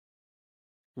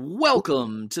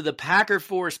Welcome to the Packer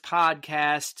Force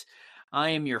podcast.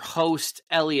 I am your host,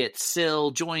 Elliot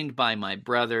Sill, joined by my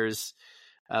brothers.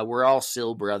 We're all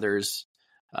Sill brothers.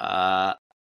 I'm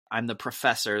the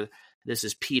professor. This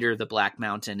is Peter the Black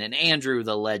Mountain and Andrew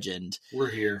the Legend. We're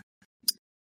here.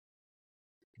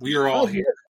 We are all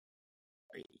here.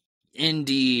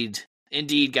 Indeed,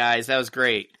 guys. That was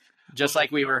great. Just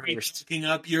like we were picking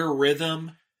up your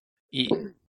rhythm.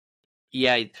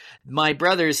 Yeah, my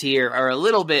brothers here are a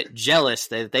little bit jealous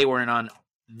that they weren't on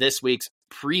this week's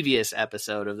previous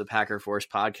episode of the Packer Force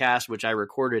podcast, which I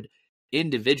recorded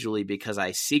individually because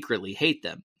I secretly hate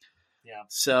them. Yeah.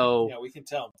 So yeah, we can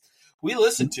tell. We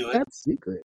listened to it. That's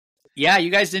secret. Yeah, you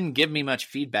guys didn't give me much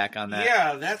feedback on that.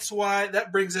 Yeah, that's why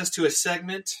that brings us to a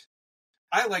segment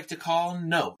I like to call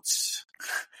Notes.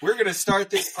 We're going to start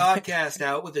this podcast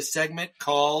out with a segment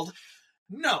called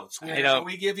Notes.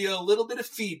 We give you a little bit of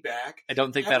feedback. I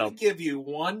don't think I'm going to give you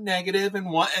one negative and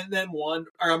then one,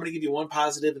 or I'm going to give you one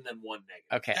positive and then one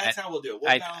negative. Okay. That's how we'll do it.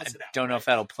 We'll balance it out. I don't know if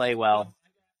that'll play well.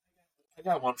 I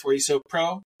got one for you. So,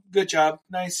 pro, good job.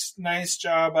 Nice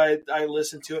job. I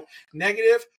listened to it.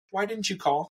 Negative, why didn't you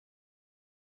call?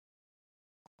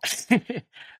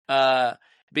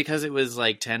 Because it was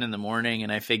like 10 in the morning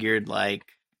and I figured like...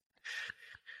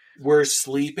 We're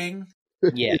sleeping?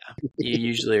 Yeah, you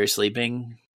usually are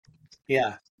sleeping.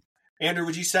 Yeah. Andrew,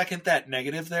 would you second that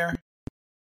negative there?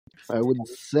 I would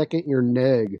second your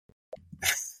neg.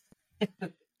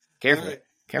 Careful. Right.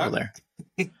 Careful there.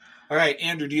 All right,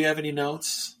 Andrew, do you have any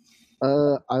notes?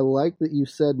 I like that you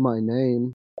said my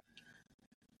name.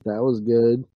 That was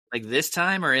good. Like this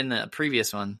time or in the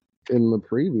previous one? In the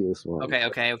previous one.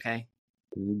 Okay.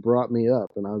 You brought me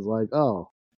up, and I was like, oh,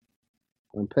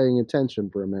 I'm paying attention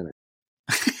for a minute.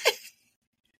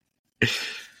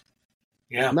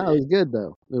 Yeah. No, it was good,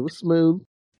 though. It was smooth.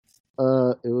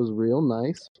 It was real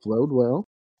nice. Flowed well.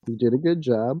 You did a good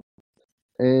job.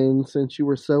 And since you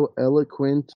were so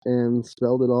eloquent and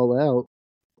spelled it all out,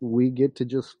 we get to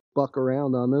just fuck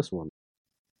around on this one.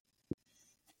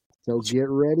 So get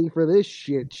ready for this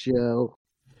shit show.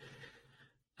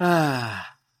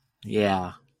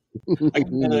 Yeah.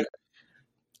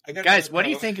 Guys, what do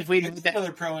you think if we did that?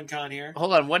 Another pro and con here.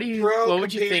 Hold on. What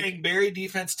would you think? Barry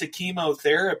defense to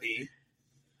chemotherapy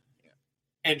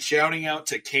and shouting out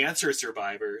to cancer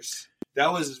survivors.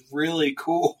 That was really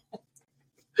cool.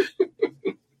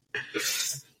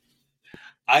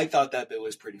 I thought that bit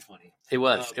was pretty funny. It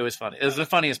was. It was funny. It was the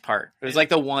funniest part. It was like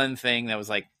the one thing that was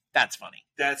like, that's funny.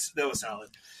 That was solid.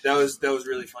 That was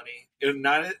really funny. It,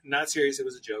 not serious. It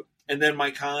was a joke. And then my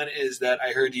con is that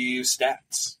I heard you use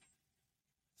stats.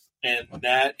 And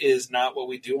that is not what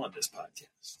we do on this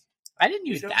podcast. I didn't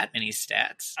use that many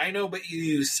stats. I know, but you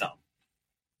use some.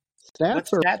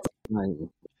 Stats are stats? fine.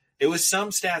 It was some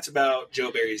stats about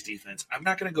Joe Barry's defense. I'm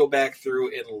not going to go back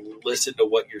through and listen to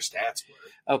what your stats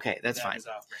were. Okay, that's fine.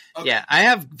 Okay. Yeah, I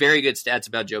have very good stats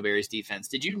about Joe Barry's defense.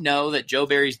 Did you know that Joe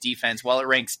Barry's defense, while it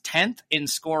ranks 10th in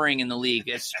scoring in the league,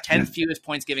 it's 10th fewest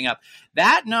points giving up,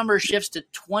 that number shifts to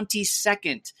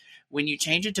 22nd when you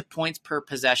change it to points per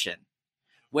possession,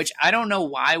 which I don't know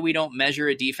why we don't measure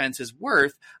a defense's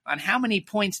worth on how many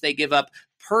points they give up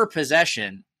per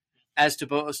possession as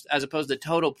opposed to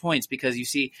total points, because you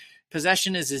see,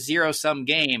 possession is a zero-sum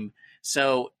game.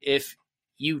 So if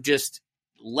you just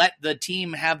let the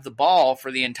team have the ball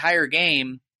for the entire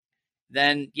game,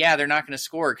 then yeah, they're not going to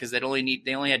score because they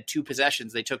only had 2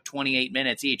 possessions. They took 28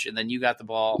 minutes each, and then you got the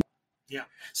ball. Yeah.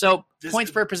 So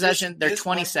points per possession, they're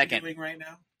 22nd. Right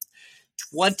now?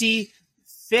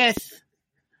 25th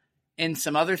in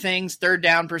some other things, third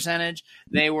down percentage.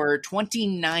 They were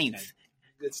 29th.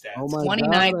 Good stats. Oh my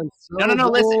 29th. God, I'm so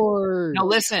No, bored.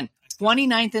 listen.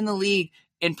 29th in the league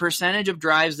in percentage of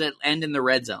drives that end in the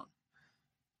red zone.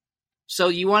 So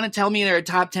you want to tell me they're a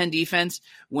top 10 defense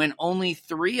when only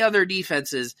 3 other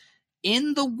defenses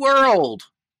in the world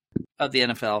of the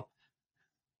NFL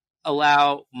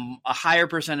allow a higher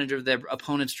percentage of their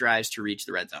opponent's drives to reach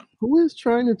the red zone? Who is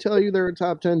trying to tell you they're a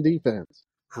top 10 defense?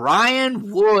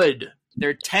 Ryan Wood.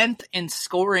 They're 10th in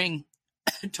scoring.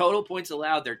 Total points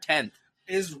allowed, they're 10th.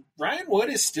 Is Ryan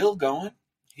Wood still going?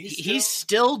 He's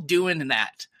still doing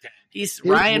that.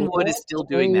 Ryan Wood is still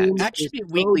doing that. That should be a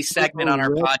weekly segment on our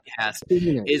podcast.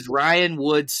 Is Ryan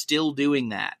Wood still doing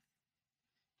that?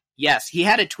 Yes, he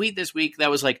had a tweet this week that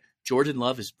was like, Jordan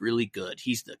Love is really good.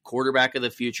 He's the quarterback of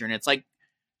the future. And it's like,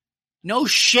 no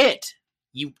shit,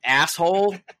 you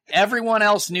asshole. Everyone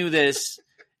else knew this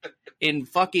in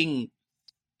fucking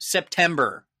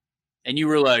September. And you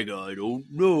were like, I don't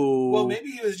know. Well,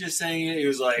 maybe he was just saying it. He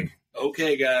was like,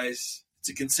 okay, guys, it's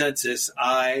a consensus.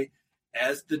 I,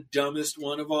 as the dumbest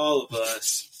one of all of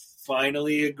us,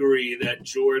 finally agree that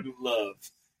Jordan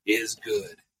Love is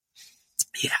good.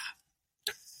 Yeah.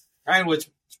 Ryan Wood's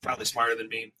probably smarter than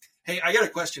me. Hey, I got a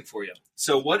question for you.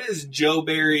 So what is Joe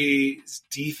Barry's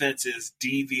defense's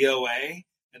DVOA?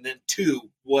 And then 2,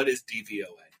 what is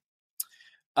DVOA?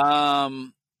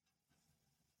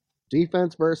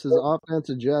 Defense versus offense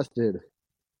adjusted.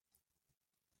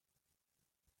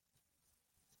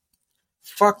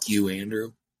 Fuck you,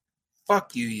 Andrew.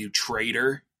 Fuck you, you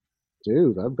traitor.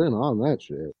 Dude, I've been on that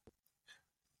shit.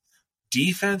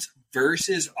 Defense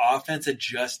versus offense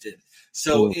adjusted.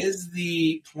 So is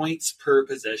the points per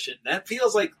possession, that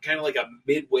feels like kind of like a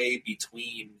midway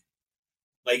between.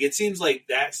 Like, it seems like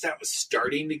that stat was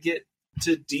starting to get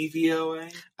to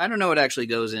DVOA. I don't know what actually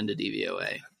goes into DVOA.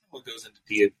 I don't know what goes into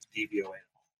DVOA.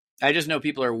 I just know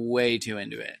people are way too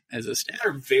into it as a stat.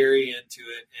 They're very into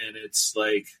it, and it's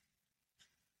like,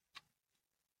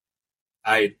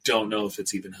 I don't know if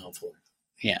it's even helpful.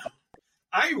 Yeah.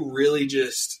 I really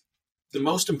just, the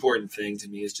most important thing to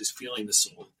me is just feeling the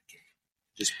soul of the game.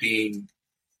 Just being,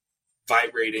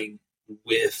 vibrating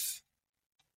with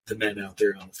the men out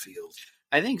there on the field.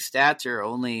 I think stats are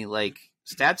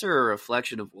stats are a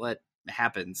reflection of what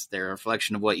happens. They're a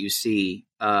reflection of what you see.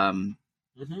 And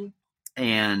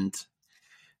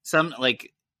some,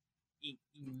 like,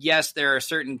 yes, there are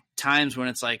certain times when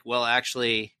it's like, well,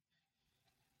 actually,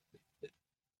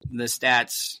 the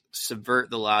stats subvert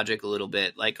the logic a little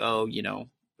bit. Like, oh,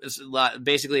 it's a lot.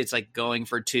 Basically, it's like going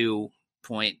for 2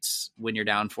 points when you're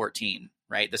down 14,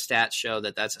 right? The stats show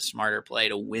that that's a smarter play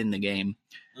to win the game.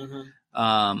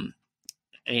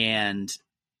 And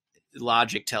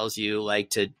logic tells you,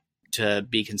 like, to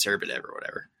be conservative or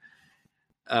whatever.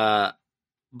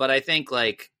 But I think,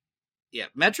 like, yeah,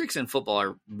 metrics in football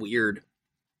are weird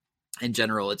in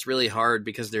general. It's really hard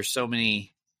because there's so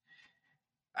many.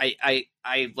 I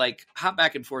like hop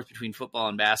back and forth between football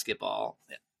and basketball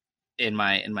in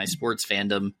my sports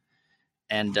fandom.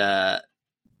 And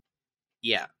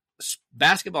yeah,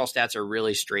 basketball stats are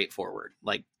really straightforward.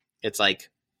 Like, it's like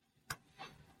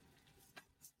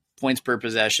points per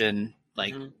possession,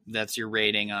 like that's your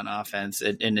rating on offense.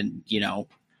 And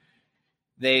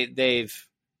they've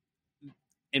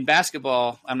in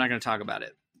basketball, I'm not going to talk about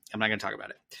it.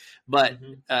 But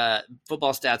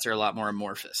football stats are a lot more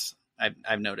amorphous.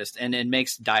 I've noticed, and it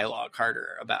makes dialogue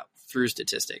harder through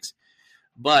statistics.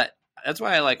 But that's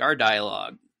why I like our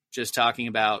dialogue, just talking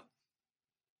about,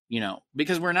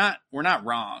 because we're not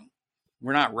wrong.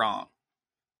 We're not wrong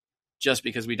just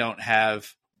because we don't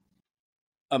have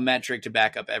a metric to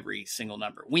back up every single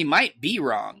number. We might be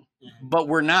wrong, but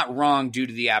we're not wrong due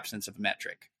to the absence of a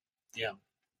metric. Yeah.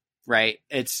 Right.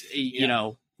 It's,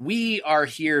 we are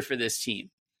here for this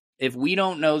team. If we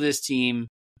don't know this team,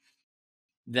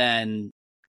 then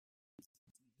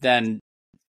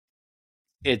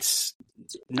it's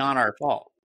not our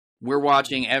fault. We're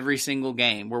watching every single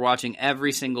game. We're watching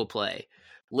every single play,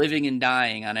 living and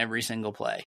dying on every single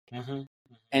play.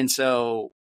 And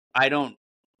so I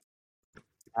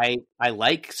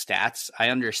like stats. I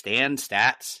understand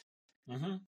stats.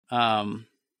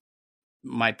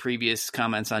 My previous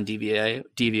comments on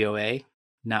DVOA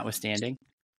notwithstanding,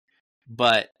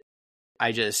 but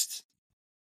I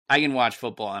can watch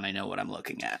football and I know what I'm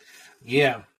looking at.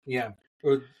 Yeah.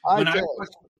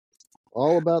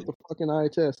 All about the fucking eye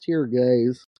test here,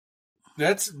 guys.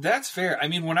 That's fair. I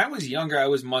mean, when I was younger, I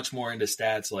was much more into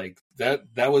stats. Like that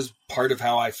was part of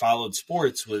how I followed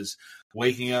sports, was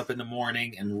waking up in the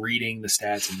morning and reading the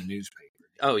stats in the newspaper.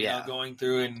 Oh yeah, going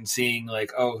through and seeing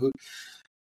like, who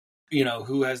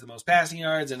has the most passing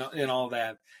yards and all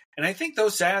that. And I think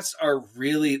those stats are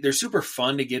they're super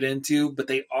fun to get into, but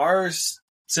they are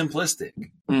simplistic.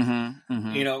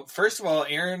 First of all,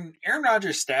 Aaron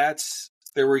Rodgers' stats,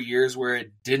 there were years where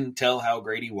it didn't tell how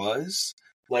great he was.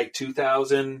 Like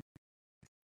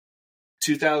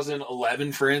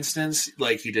 2011, for instance,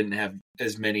 like he didn't have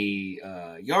as many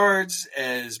yards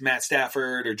as Matt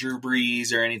Stafford or Drew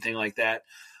Brees or anything like that.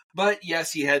 But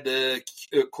yes, he had the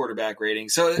quarterback rating.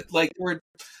 So like there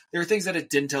were things that it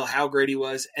didn't tell how great he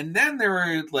was. And then there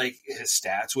were like his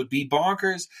stats would be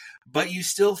bonkers, but you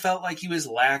still felt like he was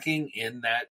lacking in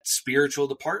that spiritual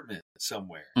department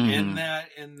somewhere. In that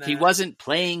he wasn't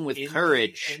playing with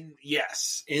courage.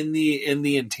 In the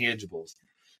intangibles.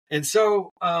 And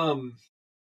so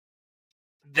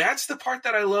that's the part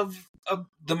that I love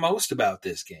the most about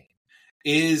this game,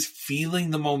 is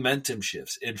feeling the momentum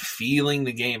shifts and feeling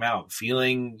the game out,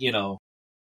 feeling,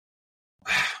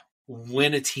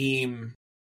 when a team,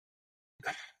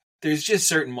 there's just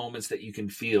certain moments that you can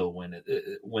feel when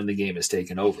the game is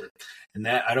taken over. And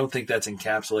that, I don't think that's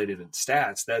encapsulated in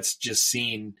stats. That's just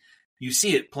seen you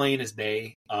see it plain as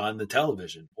day on the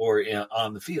television or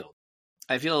on the field.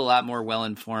 I feel a lot more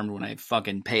well-informed when I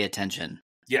fucking pay attention.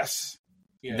 Yes.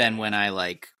 Than when I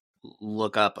like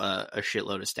look up a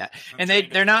shitload of stats. And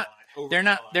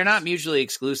they're not mutually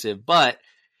exclusive, but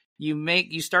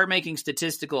you start making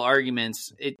statistical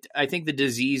arguments. I think the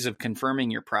disease of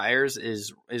confirming your priors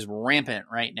is rampant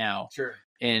right now. Sure.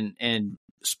 In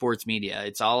sports media.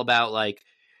 It's all about like,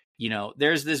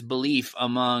 there's this belief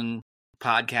among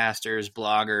podcasters,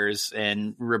 bloggers,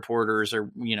 and reporters,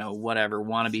 or whatever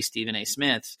wannabe Stephen A.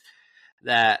 Smiths,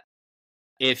 that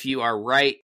if you are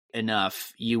right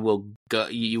enough, you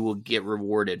will get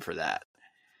rewarded for that.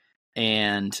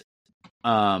 And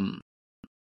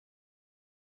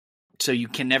so you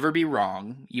can never be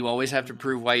wrong. You always have to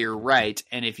prove why you're right.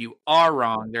 And if you are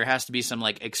wrong, there has to be some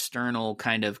like external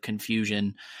kind of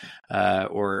confusion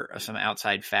or some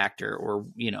outside factor, or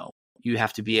you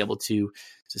have to be able to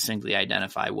succinctly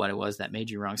identify what it was that made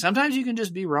you wrong. Sometimes you can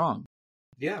just be wrong.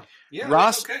 Yeah.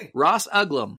 Ross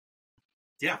Uglum.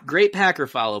 Yeah. Great Packer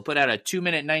follow. Put out a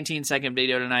 2-minute, 19-second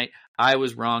video tonight. I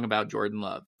was wrong about Jordan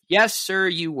Love. Yes, sir,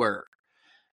 you were.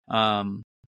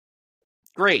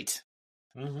 Great.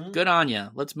 Mm-hmm. Good on you.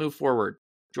 Let's move forward.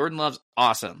 Jordan Love's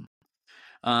awesome.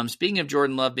 Speaking of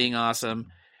Jordan Love being awesome,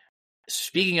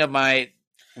 speaking of my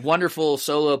wonderful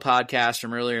solo podcast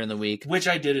from earlier in the week, which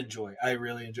I did enjoy. I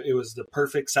really enjoyed. It was the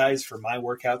perfect size for my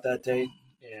workout that day.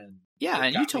 And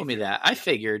you told me that. I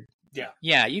figured.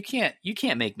 Yeah, you can't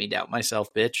make me doubt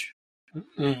myself, bitch.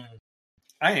 Mm-mm.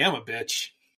 I am a bitch.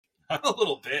 I'm a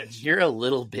little bitch. You're a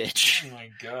little bitch. Oh my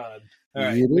god. All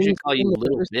right. We should call you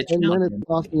little bitch. 10 minutes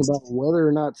talking about whether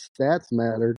or not stats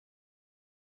mattered.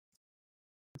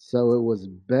 So it was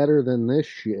better than this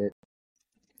shit.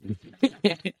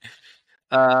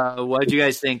 What'd you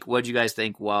guys think?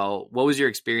 Well, what was your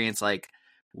experience like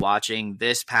watching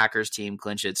this Packers team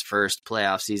clinch its first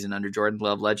playoff season under Jordan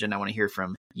Love legend? I want to hear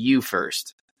from you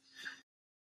first.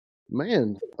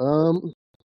 Man,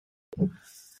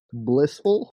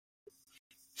 blissful.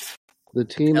 The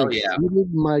team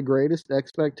exceeded my greatest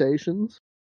expectations.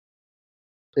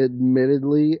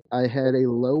 Admittedly, I had a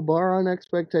low bar on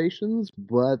expectations,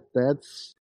 but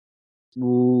that's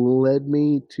led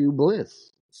me to bliss.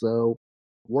 So,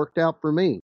 worked out for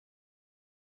me.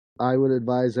 I would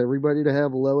advise everybody to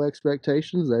have low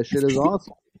expectations. That shit is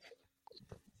awesome.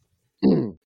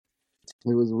 It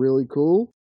was really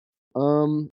cool.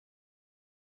 I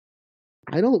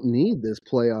don't need this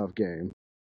playoff game.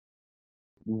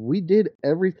 We did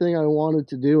everything I wanted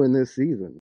to do in this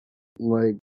season.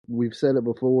 Like, we've said it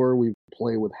before, we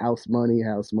play with house money,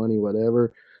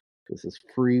 whatever. This is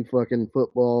free fucking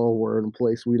football. We're in a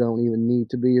place we don't even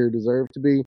need to be or deserve to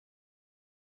be.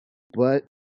 But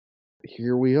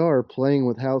here we are playing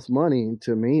with house money.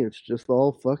 To me, it's just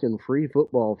all fucking free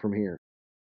football from here.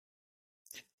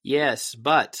 Yes,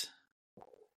 but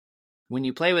when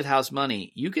you play with house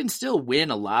money, you can still win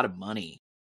a lot of money.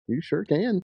 You sure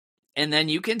can. And then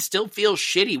you can still feel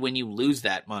shitty when you lose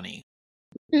that money.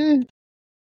 I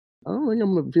don't think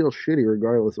I'm going to feel shitty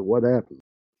regardless of what happens.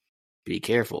 Be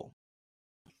careful.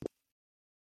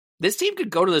 This team could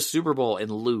go to the Super Bowl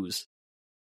and lose.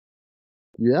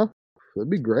 Yeah, that'd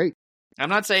be great. I'm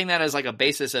not saying that as like a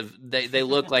basis of they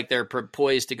look like they're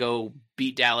poised to go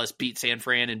beat Dallas, beat San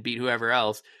Fran, and beat whoever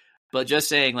else. But just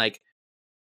saying, like,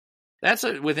 that's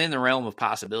within the realm of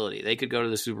possibility. They could go to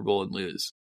the Super Bowl and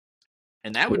lose.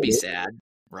 And that would be sad,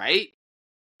 right?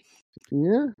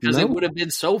 Yeah. Because it would have been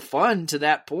so fun to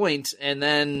that point, and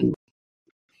then...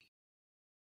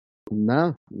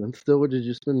 No, that still would have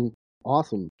just been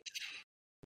awesome.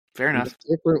 Fair enough. It's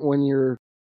different when you're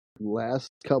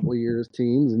last couple of years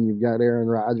teams and you've got Aaron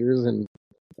Rodgers and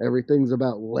everything's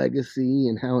about legacy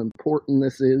and how important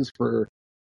this is for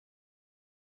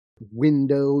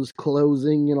windows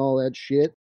closing and all that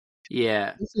shit.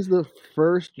 Yeah. This is the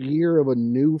first year of a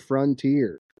new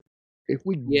frontier. If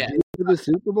we get to the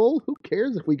Super Bowl, who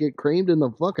cares if we get creamed in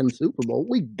the fucking Super Bowl?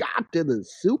 We got to the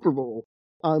Super Bowl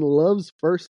on Love's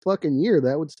first fucking year.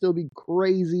 That would still be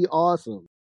crazy awesome.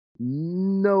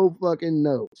 No fucking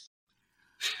notes.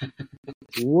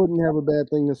 Wouldn't have a bad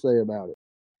thing to say about it.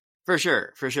 For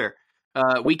sure.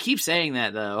 We keep saying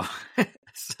that though.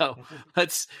 So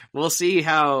we'll see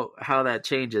how that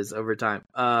changes over time.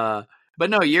 But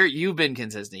no, you've been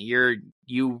consistent. You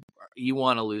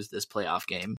want to lose this playoff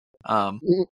game.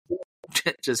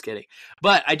 Just kidding.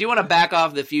 But I do want to back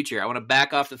off the future. I want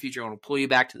to pull you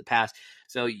back to the past.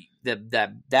 So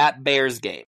that Bears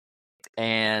game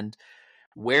and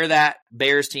where that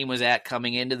Bears team was at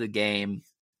coming into the game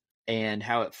and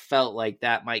how it felt like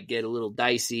that might get a little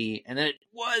dicey. And then it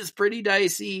was pretty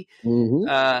dicey.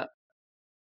 Mm-hmm.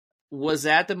 Was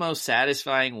that the most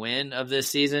satisfying win of this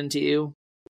season to you?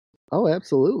 Oh,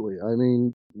 absolutely. I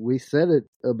mean, we said it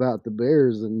about the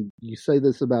Bears, and you say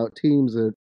this about teams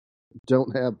that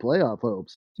don't have playoff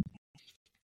hopes.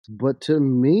 But to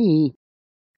me,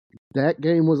 that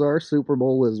game was our Super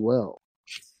Bowl as well.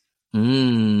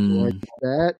 Like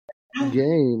that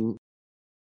game,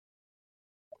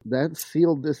 that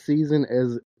sealed this season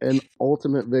as an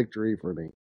ultimate victory for me.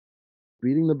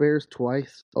 Beating the Bears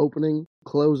twice, opening,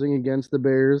 closing against the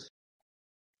Bears.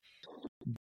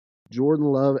 Jordan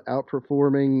Love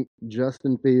outperforming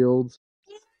Justin Fields.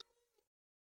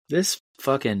 This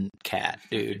fucking cat,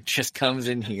 dude, just comes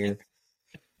in here.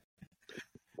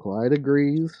 Clyde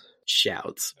agrees.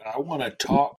 Shouts. I want to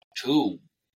talk too.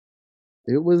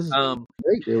 It was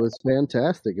great. It was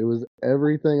fantastic. It was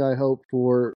everything I hoped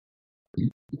for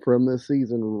from this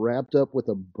season, wrapped up with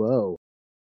a bow.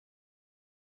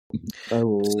 I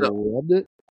loved it.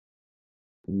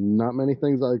 Not many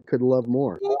things I could love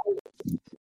more.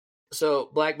 So,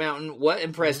 Black Mountain, what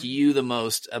impressed you the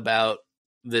most about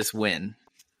this win?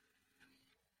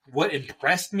 What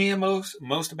impressed me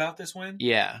most about this win?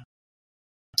 Yeah.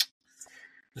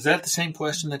 Is that the same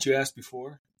question that you asked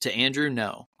before? To Andrew,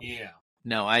 no. Yeah.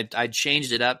 No, I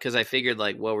changed it up because I figured,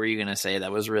 like, what were you going to say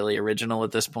that was really original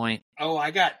at this point? Oh,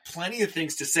 I got plenty of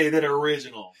things to say that are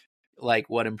original. Like,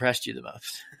 what impressed you the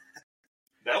most?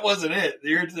 That wasn't it.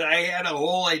 I had a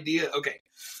whole idea.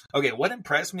 Okay, what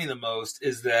impressed me the most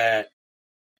is that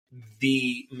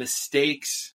the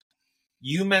mistakes,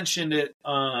 you mentioned it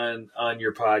on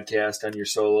your podcast, on your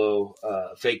solo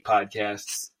fake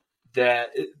podcasts, that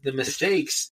the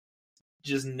mistakes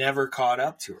just never caught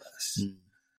up to us.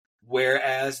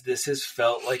 Whereas this has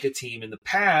felt like a team in the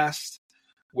past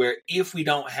where if we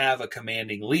don't have a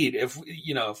commanding lead, if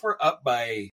we're up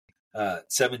by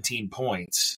 17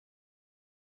 points,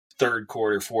 third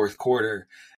quarter, fourth quarter,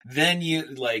 then you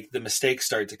like the mistakes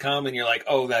start to come and you're like,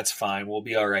 oh, that's fine. We'll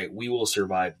be all right. We will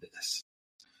survive this.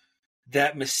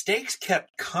 That mistakes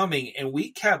kept coming and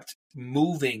we kept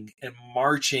moving and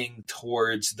marching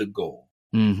towards the goal.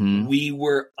 Mm-hmm. We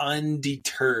were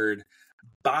undeterred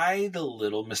by the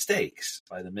little mistakes,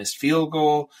 by the missed field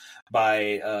goal,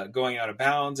 by going out of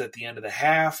bounds at the end of the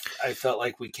half. I felt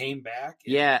like we came back.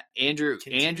 Yeah, Andrew,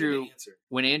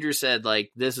 when Andrew said,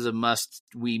 like, this is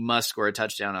we must score a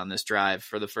touchdown on this drive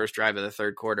for the first drive of the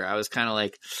third quarter, I was kind of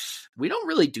like, we don't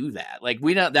really do that. Like,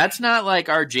 that's not like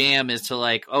our jam is to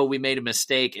like, oh, we made a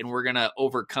mistake and we're going to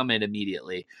overcome it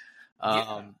immediately.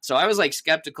 So I was like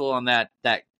skeptical on that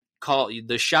call,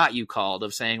 the shot you called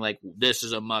of saying like this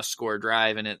is a must score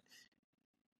drive, and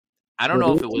I don't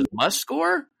know if it was must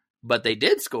score, but they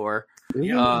did score.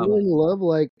 Isn't Love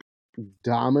like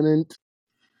dominant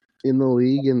in the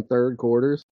league in third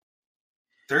quarters?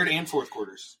 Third and fourth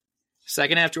quarters.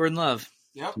 Second half Jordan Love.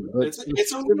 Yep.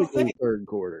 It's a real thing. Third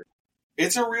quarter.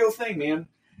 It's a real thing, man.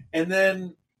 And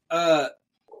then the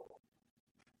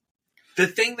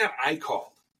thing that I called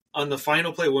on the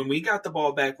final play, when we got the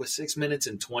ball back with 6 minutes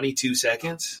and 22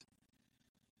 seconds,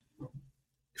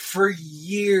 for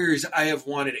years I have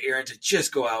wanted Aaron to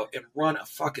just go out and run a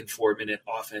fucking 4-minute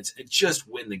offense and just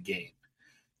win the game.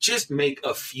 Just make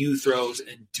a few throws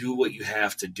and do what you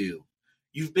have to do.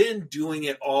 You've been doing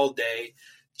it all day.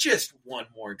 Just one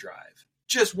more drive.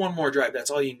 Just one more drive.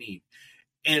 That's all you need.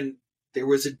 And there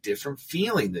was a different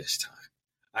feeling this time.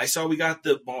 I saw we got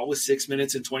the ball with 6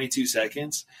 minutes and 22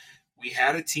 seconds. We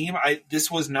had a team. This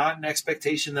was not an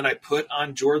expectation that I put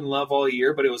on Jordan Love all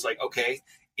year, but it was like, okay,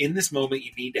 in this moment,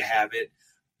 you need to have it.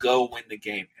 Go win the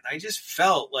game. And I just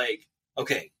felt like,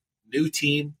 okay, new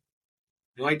team,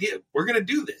 new idea. We're going to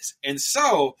do this. And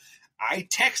so I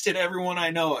texted everyone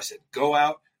I know. I said, go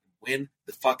out and win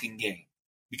the fucking game,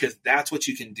 because that's what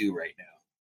you can do right now.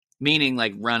 Meaning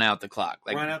like run out the clock.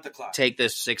 Like run out the clock. Take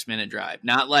this 6-minute drive.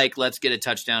 Not like let's get a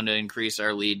touchdown to increase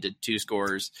our lead to 2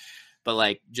 scores. But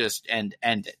like, just end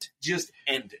it. Just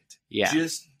end it. Yeah.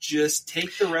 Just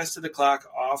take the rest of the clock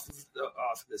off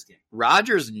of this game.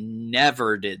 Rodgers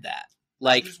never did that.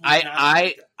 Like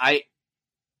I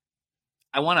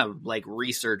want to like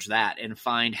research that and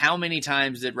find how many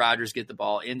times did Rodgers get the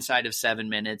ball inside of 7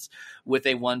 minutes with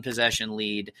a 1-possession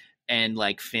lead and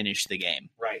like finish the game.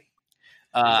 Right.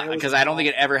 Because I don't think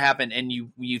it ever happened. And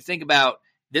you think about,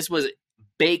 this was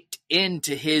baked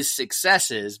into his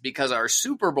successes because our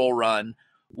Super Bowl run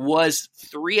was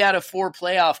 3 out of 4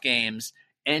 playoff games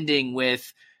ending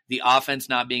with the offense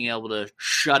not being able to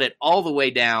shut it all the way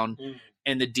down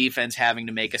and the defense having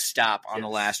to make a stop on the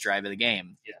last drive of the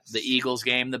game. Yes. The Eagles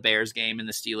game, the Bears game, and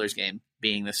the Steelers game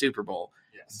being the Super Bowl.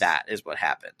 Yes. That is what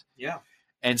happened. Yeah.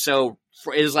 And so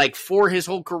it was like for his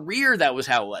whole career, that was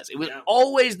how it was. It was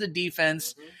always the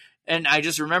defense And I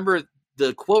just remember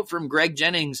the quote from Greg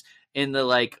Jennings in the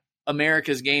like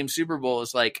America's Game Super Bowl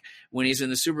is like, when he's in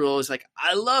the Super Bowl, it's like,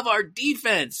 I love our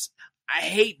defense. I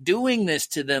hate doing this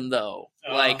to them though.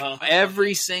 Like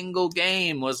every single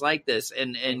game was like this.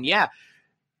 And yeah.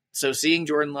 So seeing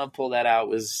Jordan Love pull that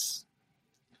out it's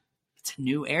a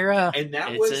new era. And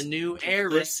it's a new era.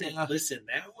 Listen,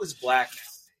 that was Black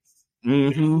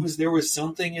Mm-hmm. There was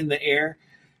something in the air.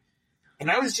 And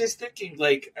I was just thinking,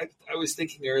 like, I was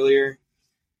thinking earlier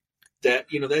that,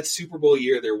 that Super Bowl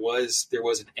year, there was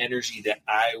an energy that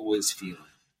I was feeling.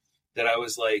 That I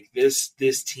was like,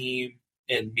 this team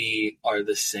and me are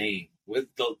the same.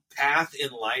 With the path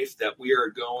in life that we are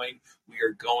going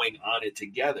on it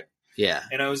together. Yeah.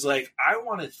 And I was like, I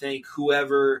want to thank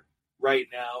whoever right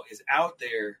now is out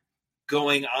there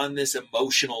going on this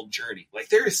emotional journey. Like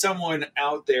there is someone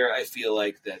out there, I feel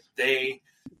like, that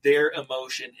their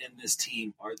emotion in this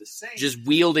team are the same. Just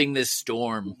wielding this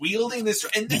storm.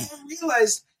 And then I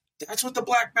realized that's what the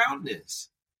Black Mountain is.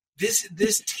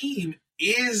 This team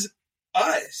is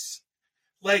us.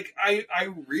 Like, I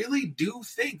really do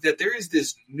think that there is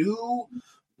this new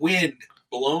wind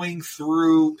blowing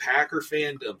through Packer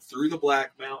fandom, through the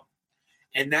Black Mountain.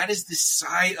 And that is the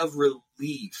sigh of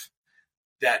relief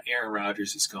that Aaron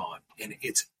Rodgers is gone. And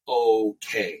it's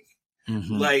okay.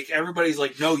 Mm-hmm. Like, everybody's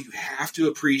like, no, you have to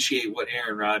appreciate what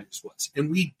Aaron Rodgers was.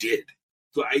 And we did.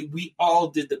 So we all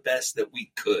did the best that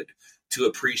we could to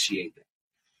appreciate that.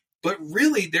 But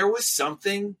really, there was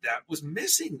something that was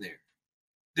missing there.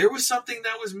 There was something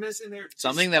that was missing there.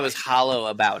 Something that was hollow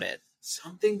about it.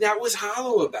 Something that was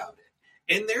hollow about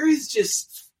it. And there has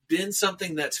just been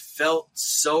something that's felt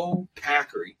so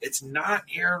Packery. It's not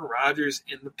Aaron Rodgers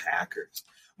in the Packers,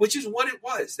 which is what it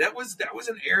was. That was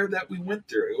an era that we went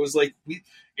through. It was like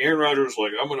Aaron Rodgers was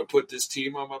like, I'm going to put this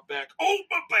team on my back. Oh,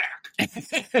 my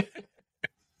back.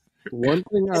 One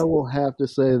thing I will have to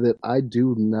say that I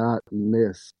do not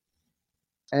miss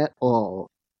at all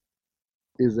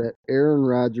is that Aaron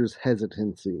Rodgers'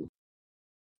 hesitancy.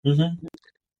 Mm-hmm.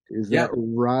 Is that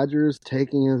Rodgers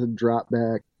taking his drop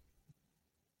back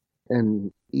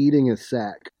and eating a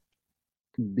sack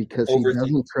because he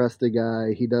doesn't trust the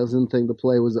guy. He doesn't think the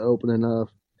play was open enough.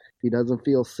 He doesn't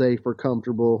feel safe or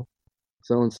comfortable.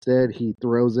 So instead, he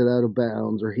throws it out of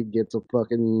bounds or he gets a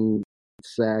fucking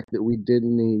sack that we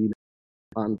didn't need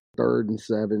on 3rd and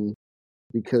 7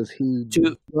 because he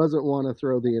doesn't want to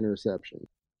throw the interception.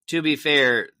 To be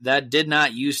fair, that did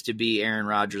not used to be Aaron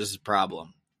Rodgers'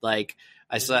 problem. Like,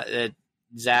 I saw that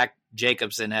Zach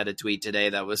Jacobson had a tweet today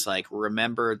that was like,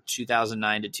 remember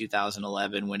 2009 to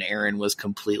 2011 when Aaron was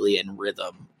completely in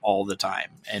rhythm all the time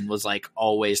and was like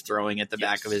always throwing at the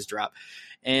back of his drop.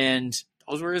 And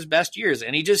those were his best years.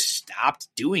 And he just stopped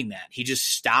doing that. He just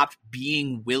stopped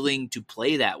being willing to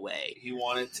play that way. He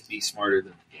wanted to be smarter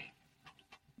than the game.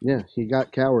 Yeah, he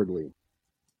got cowardly.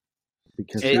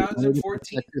 Because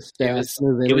 2014,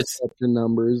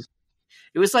 numbers.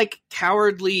 It was like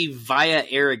cowardly via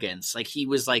arrogance. Like he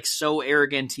was like so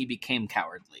arrogant he became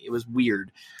cowardly. It was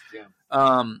weird. Yeah.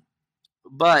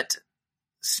 But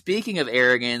speaking of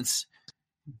arrogance,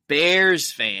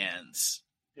 Bears fans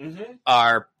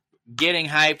are getting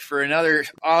hyped for another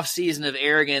offseason of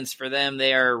arrogance for them.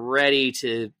 They are ready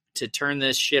to turn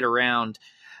this shit around.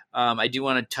 I do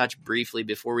want to touch briefly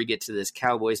before we get to this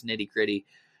Cowboys nitty-gritty.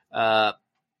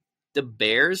 The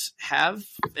Bears have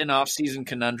an offseason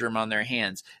conundrum on their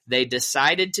hands. They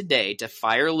decided today to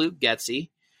fire Luke Getsy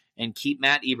and keep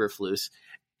Matt Eberflus.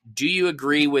 Do you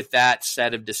agree with that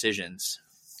set of decisions?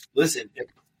 Listen,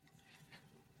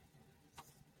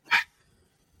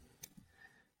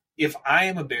 if I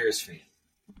am a Bears fan,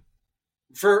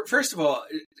 first of all,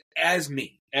 as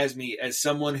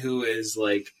someone who is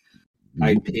like,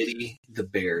 I pity the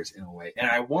Bears in a way,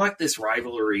 and I want this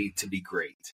rivalry to be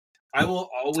great. I will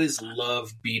always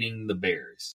love beating the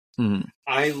Bears. Mm-hmm.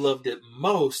 I loved it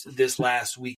most this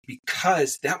last week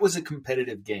because that was a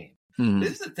competitive game. Mm-hmm.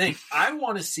 This is the thing. I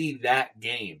want to see that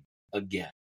game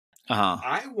again. Uh-huh.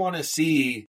 I want to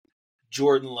see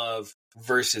Jordan Love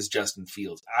versus Justin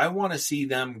Fields. I want to see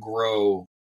them grow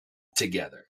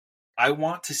together. I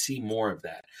want to see more of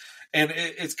that. And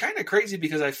it's kind of crazy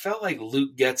because I felt like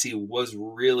Luke Getsy was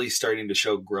really starting to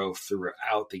show growth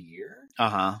throughout the year.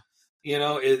 Uh-huh. You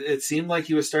know, it seemed like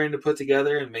he was starting to put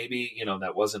together, and maybe, you know,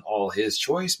 that wasn't all his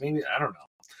choice. Maybe, I don't know.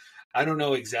 I don't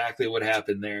know exactly what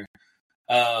happened there.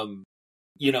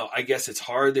 You know, I guess it's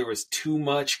hard. There was too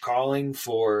much calling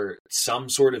for some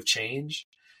sort of change.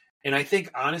 And I think,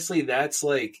 honestly, that's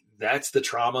the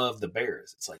trauma of the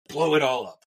Bears. It's like, blow it all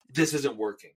up. This isn't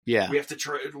working. Yeah. We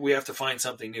have to find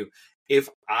something new. If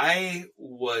I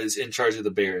was in charge of the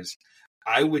Bears,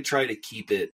 I would try to keep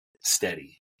it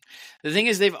steady. The thing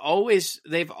is,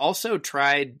 they've also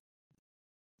tried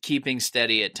keeping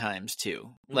steady at times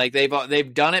too. Like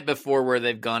they've done it before where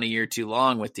they've gone a year too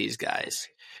long with these guys.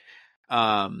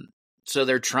 So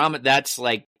their trauma, that's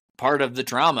like part of the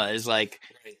trauma is like,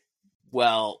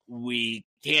 well, we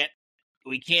can't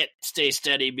stay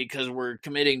steady because we're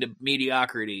committing to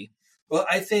mediocrity. Well,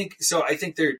 I think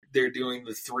they're doing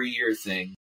the 3-year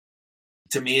thing.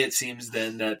 To me, it seems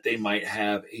then that they might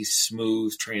have a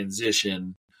smooth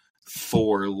transition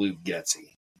for Luke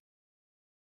Getsy.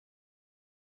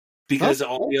 Because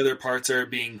all the other parts are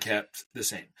being kept the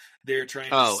same. They're trying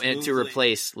to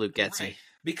replace Luke Getsy. Right.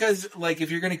 Because, like, if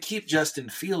you're going to keep Justin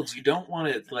Fields, you don't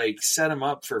want to, like, set him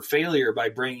up for failure by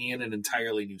bringing in an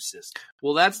entirely new system.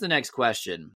 Well, that's the next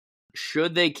question.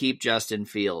 Should they keep Justin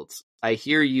Fields? I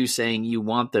hear you saying you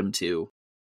want them to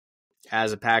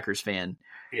as a Packers fan.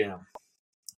 Yeah.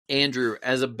 Andrew,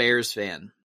 as a Bears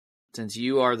fan, since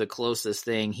you are the closest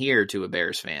thing here to a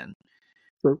Bears fan,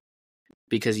 sure,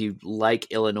 because you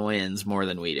like Illinoisans more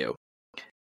than we do,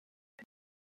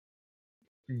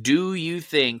 do you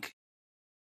think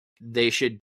they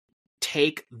should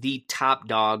take the top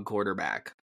dog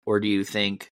quarterback, or do you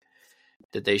think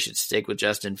that they should stick with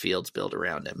Justin Fields, build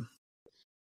around him?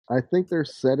 I think they're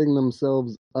setting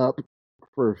themselves up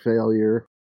for failure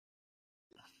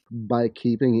by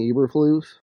keeping Eberflus.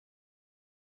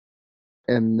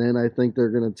 And then I think they're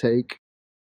going to take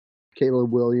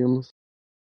Caleb Williams.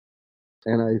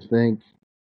 And I think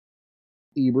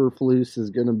Eberflus is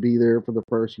going to be there for the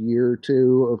first year or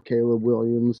two of Caleb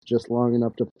Williams, just long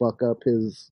enough to fuck up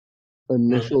his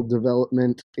initial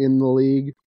development in the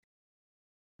league.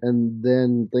 And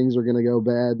then things are going to go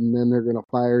bad, and then they're going to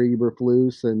fire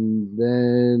Eberflus, and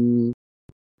then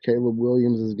Caleb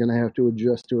Williams is going to have to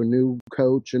adjust to a new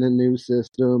coach and a new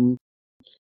system,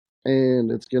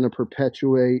 and it's going to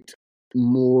perpetuate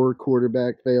more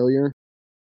quarterback failure.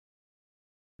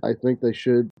 I think they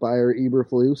should fire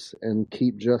Eberflus and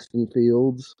keep Justin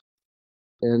Fields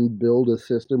and build a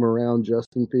system around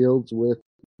Justin Fields with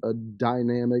a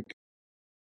dynamic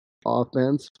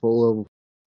offense full of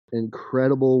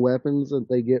incredible weapons that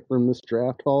they get from this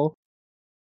draft haul.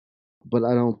 But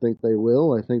I don't think they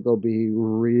will. I think they'll be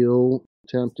real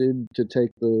tempted to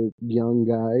take the young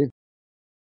guy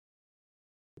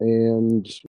and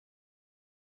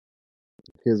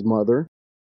his mother.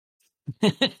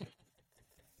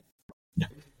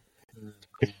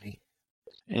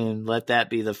 And let that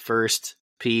be the first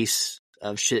piece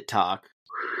of shit talk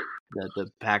that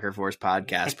the Packer Force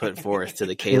podcast put forth to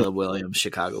the Caleb Williams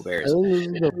Chicago Bears. I think this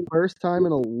is the first time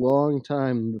in a long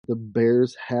time that the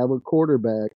Bears have a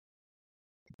quarterback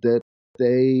that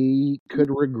they could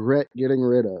regret getting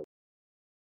rid of.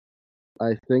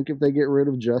 I think if they get rid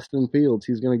of Justin Fields,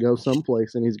 he's going to go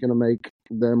someplace and he's going to make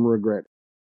them regret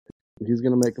it. He's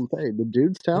going to make them pay. The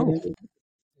dude's talented.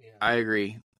 I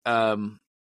agree.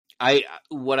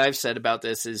 What I've said about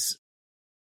this is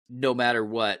no matter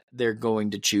what, they're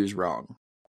going to choose wrong.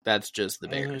 That's just the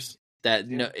Bears.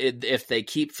 If they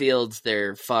keep Fields,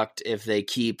 they're fucked. If they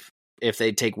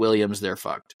take Williams, they're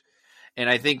fucked. And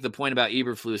I think the point about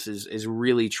Eberflus is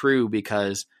really true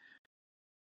because,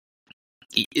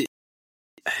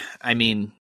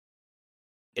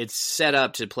 it's set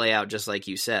up to play out just like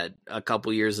you said. A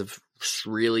couple years of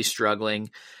really struggling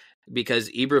because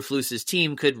Eberflus's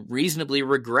team could reasonably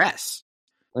regress.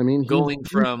 Going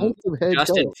from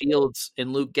Justin Fields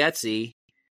and Luke Getsy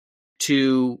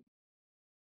to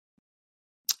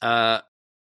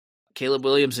Caleb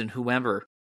Williams and whoever.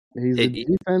 He's a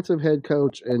defensive head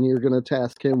coach, and you're going to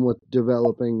task him with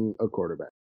developing a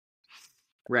quarterback.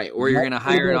 Right, or you're going to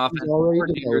hire an offensive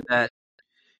coordinator that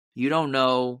you don't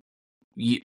know.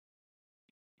 You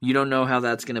don't know how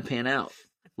that's going to pan out.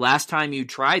 Last time you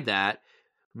tried that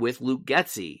with Luke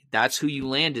Getsy, that's who you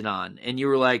landed on, and you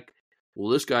were like, well,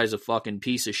 this guy's a fucking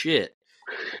piece of shit.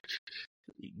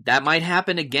 That might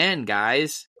happen again,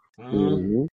 guys.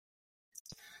 Mm-hmm.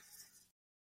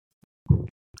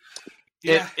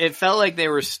 Yeah. It felt like they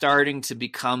were starting to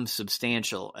become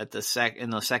substantial at in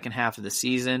the second half of the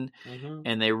season,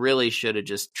 and they really should have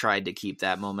just tried to keep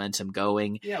that momentum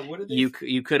going. Yeah, what did they...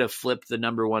 You could have flipped the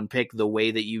number one pick the way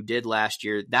that you did last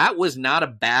year. That was not a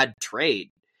bad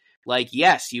trade. Like,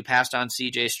 yes, you passed on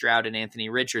C.J. Stroud and Anthony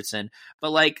Richardson,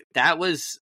 but like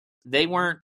they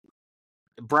weren't.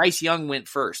 Bryce Young went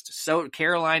first, so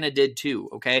Carolina did too.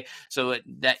 Okay, so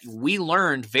that we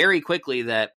learned very quickly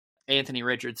that Anthony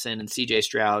Richardson and C.J.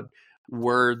 Stroud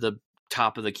were the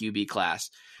top of the QB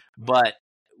class, but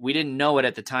we didn't know it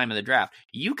at the time of the draft.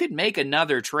 You could make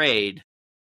another trade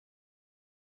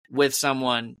with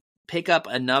someone, pick up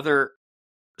another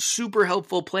super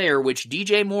helpful player, which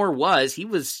DJ Moore was. He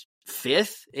was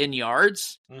 5th in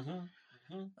yards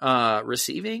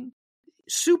receiving.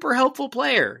 Super helpful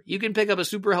player. You can pick up a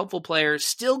super helpful player,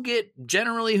 still get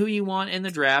generally who you want in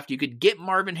the draft. You could get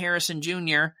Marvin Harrison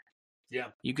Jr. Yeah.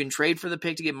 You can trade for the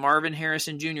pick to get Marvin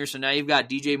Harrison Jr. So now you've got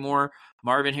DJ Moore,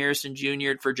 Marvin Harrison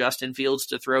Jr. for Justin Fields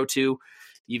to throw to.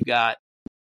 You've got,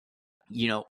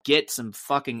 get some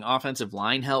fucking offensive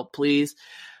line help, please.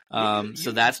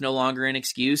 So that's no longer an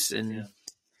excuse. And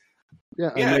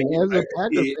I mean, as a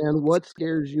Packers fan, what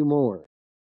scares you more?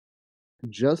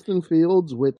 Justin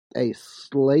Fields with a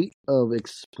slate of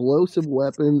explosive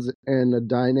weapons and a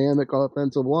dynamic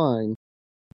offensive line,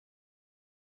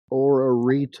 or a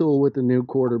retool with a new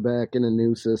quarterback and a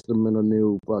new system and a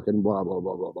new fucking blah, blah,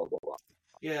 blah, blah, blah, blah, blah.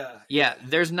 Yeah,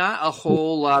 there's not a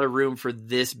whole lot of room for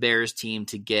this Bears team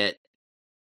to get,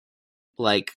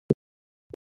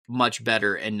 much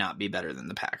better and not be better than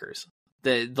the Packers.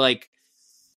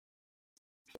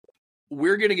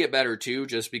 We're going to get better too,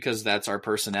 just because that's our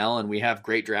personnel and we have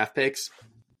great draft picks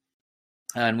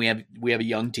and we have a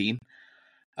young team.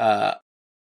 But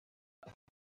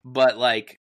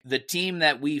the team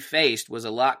that we faced was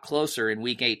a lot closer in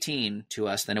week 18 to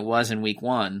us than it was in week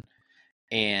 1.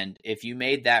 And if you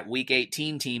made that week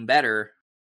 18 team better,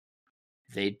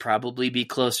 they'd probably be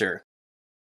closer.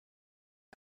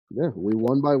 Yeah, we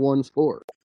won by 1 score.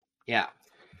 Yeah.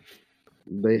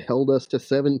 They held us to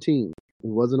 17. It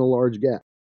wasn't a large gap.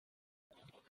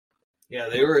 Yeah,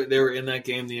 they were in that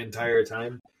game the entire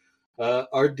time.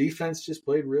 Our defense just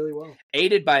played really well.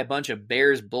 Aided by a bunch of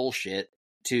Bears bullshit,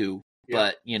 too.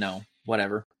 Yeah. But,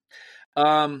 whatever.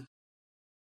 So,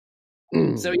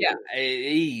 yeah,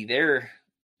 they're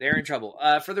in trouble.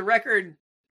 For the record,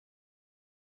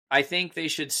 I think they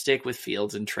should stick with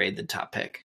Fields and trade the top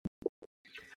pick.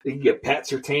 They can get Pat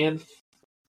Surtain.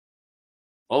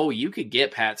 Oh, you could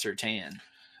get Pat Surtain.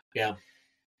 Yeah.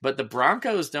 But the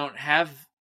Broncos don't have...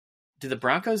 Do the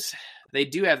Broncos... They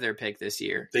do have their pick this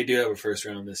year. They do have a first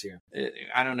round this year.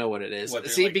 I don't know what it is.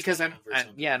 See, because I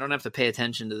don't have to pay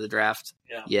attention to the draft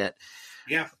yet.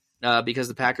 Yeah. Because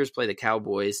the Packers play the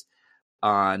Cowboys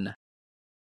on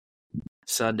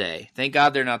Sunday. Thank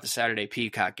God they're not the Saturday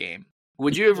Peacock game.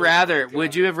 Would you have rather?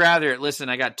 Listen,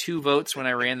 I got 2 votes when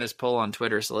I ran this poll on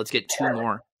Twitter, so let's get 2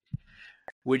 more.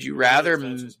 Would you rather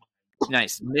miss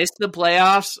the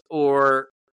playoffs or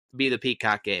be the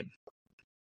Peacock game?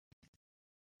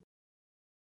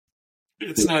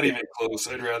 It's not even close.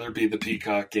 I'd rather be the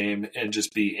Peacock game and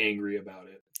just be angry about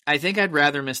it. I think I'd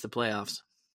rather miss the playoffs.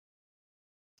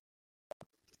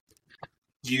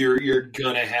 You're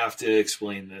gonna have to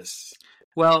explain this.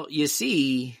 Well, you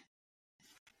see,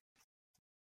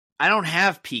 I don't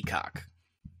have Peacock.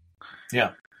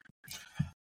 Yeah.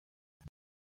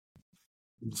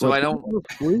 So I don't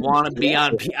want to be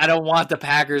on. I don't want the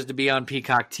Packers to be on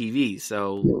Peacock TV.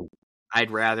 So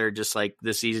I'd rather just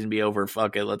the season be over.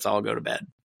 Fuck it, let's all go to bed.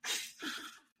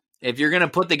 If you're gonna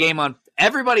put the game on,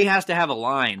 everybody has to have a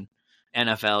line.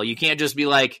 NFL, you can't just be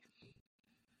like,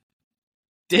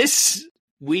 this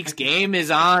week's game is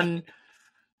on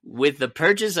with the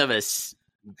purchase of a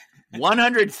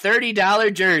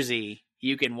 $130 jersey.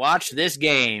 You can watch this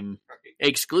game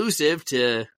exclusive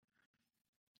to.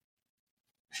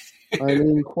 I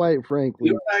mean, quite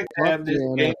frankly, fuck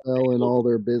the NFL and all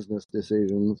their business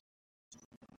decisions.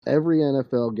 Every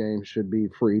NFL game should be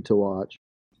free to watch.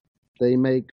 They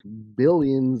make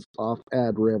billions off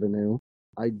ad revenue.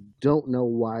 I don't know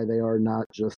why they are not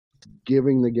just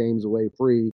giving the games away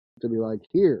free to be like,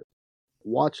 here,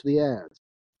 watch the ads.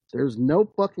 There's no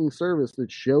fucking service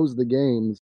that shows the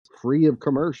games free of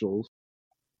commercials.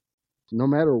 No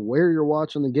matter where you're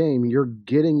watching the game, you're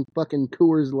getting fucking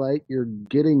Coors Light, you're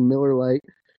getting Miller Lite,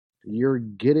 you're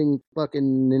getting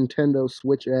fucking Nintendo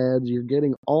Switch ads, you're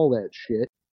getting all that shit.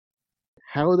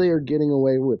 How they are getting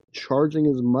away with charging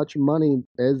as much money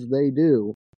as they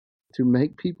do to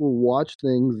make people watch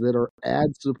things that are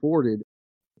ad-supported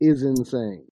is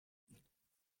insane.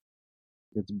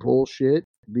 It's bullshit.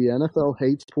 The NFL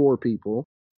hates poor people.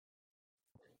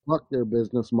 Fuck their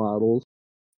business models.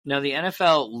 Now, the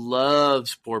NFL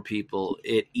loves poor people.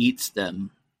 It eats them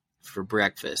for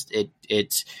breakfast. It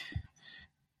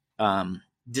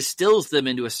distills them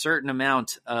into a certain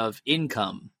amount of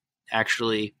income,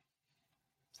 actually,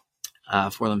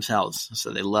 for themselves.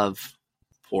 So they love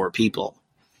poor people.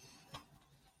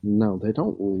 No, they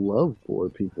don't love poor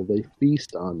people. They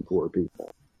feast on poor people.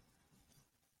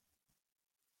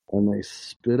 And they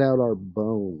spit out our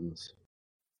bones.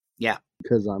 Yeah.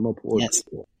 Because I'm a poor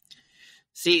people.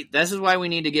 See, this is why we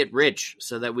need to get rich,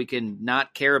 so that we can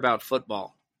not care about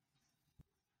football.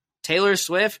 Taylor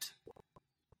Swift,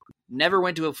 Never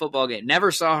went to a football game.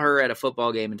 Never saw her at a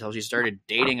football game until she started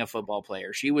dating a football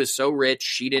player. She was so rich,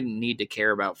 she didn't need to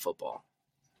care about football.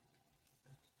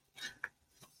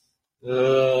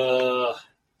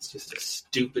 It's just a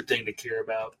stupid thing to care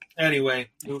about. Anyway,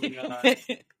 moving on.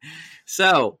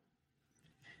 So,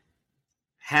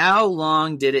 how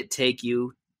long did it take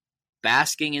you,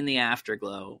 basking in the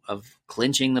afterglow of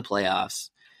clinching the playoffs,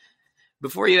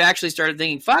 before you actually started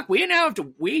thinking, fuck, we now have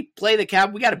to, we play the Cow,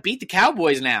 we got to beat the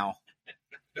Cowboys now?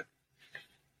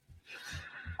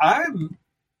 I'm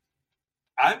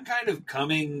kind of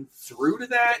coming through to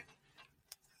that.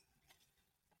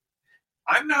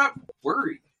 I'm not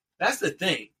worried. That's the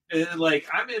thing. Like,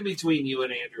 I'm in between you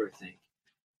and Andrew, I think.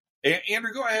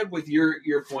 Andrew, go ahead with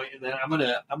your point, and then I'm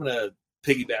gonna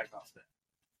piggyback off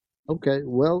that. Okay.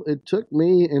 Well, it took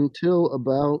me until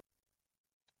about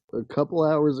a couple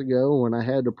hours ago when I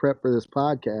had to prep for this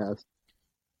podcast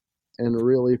and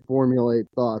really formulate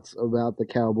thoughts about the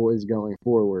Cowboys going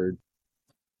forward.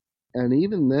 And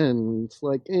even then, it's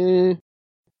like, I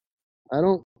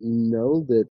don't know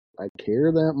that I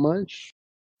care that much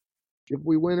if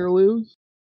we win or lose.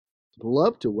 I'd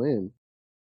love to win.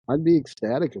 I'd be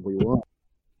ecstatic if we won.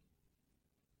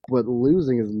 But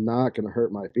losing is not going to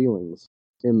hurt my feelings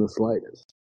in the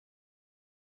slightest.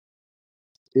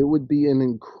 It would be an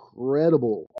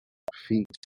incredible feat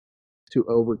to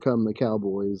overcome the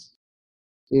Cowboys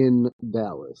in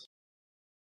Dallas.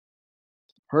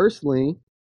 Personally,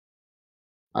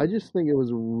 I just think it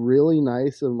was really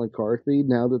nice of McCarthy,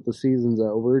 now that the season's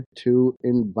over, to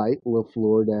invite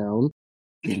LaFleur down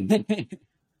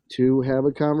to have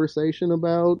a conversation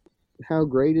about how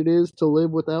great it is to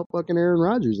live without fucking Aaron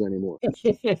Rodgers anymore.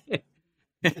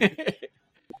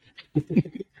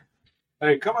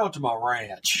 Hey, come out to my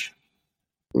ranch.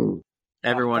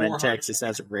 Everyone in Texas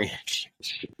has a ranch.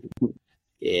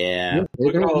 Yeah.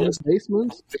 They don't have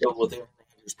basements. Filled with Aaron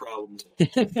Rodgers problems.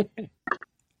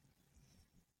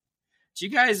 Do you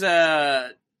guys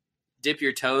dip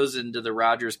your toes into the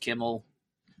Rodgers Kimmel?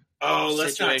 Oh,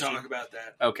 let's situation? not talk about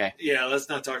that. Okay. Yeah, let's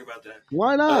not talk about that.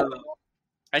 Why not?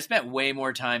 I spent way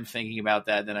more time thinking about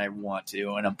that than I want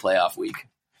to in a playoff week.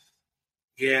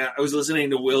 Yeah, I was listening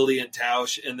to Wildy and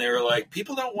Tausch, and they were like,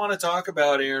 people don't want to talk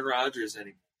about Aaron Rodgers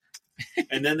anymore.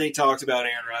 And then they talked about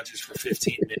Aaron Rodgers for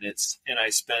 15 minutes, and I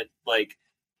spent like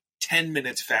 10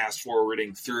 minutes fast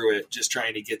forwarding through it just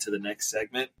trying to get to the next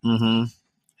segment. Mm-hmm.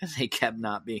 They kept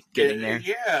not getting there.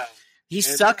 Yeah. He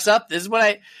sucks up. This is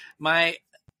what my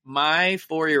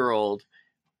 4-year-old,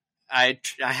 I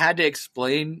had to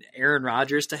explain Aaron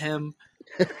Rodgers to him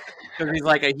because he's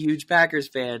like a huge Packers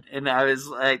fan. And I was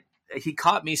like, he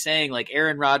caught me saying like,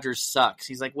 Aaron Rodgers sucks.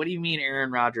 He's like, what do you mean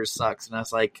Aaron Rodgers sucks? And I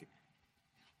was like,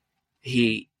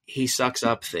 he sucks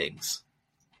up things.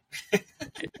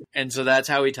 And so that's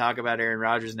how we talk about Aaron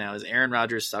Rodgers now, is Aaron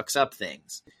Rodgers sucks up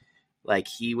things. Like,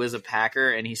 he was a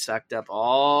Packer and he sucked up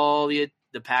all the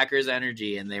Packers'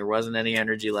 energy, and there wasn't any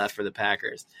energy left for the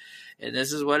Packers. And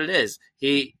this is what it is.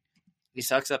 He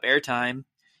sucks up airtime.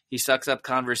 He sucks up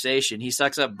conversation. He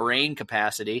sucks up brain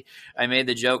capacity. I made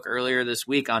the joke earlier this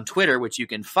week on Twitter, which you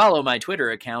can follow my Twitter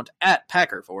account at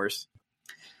PackerForce.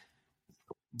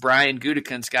 Brian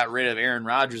Gutekunst got rid of Aaron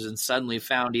Rodgers and suddenly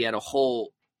found he had a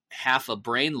whole half a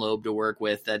brain lobe to work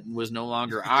with that was no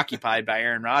longer occupied by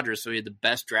Aaron Rodgers, so he had the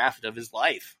best draft of his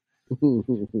life.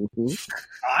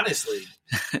 Honestly.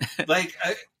 Like,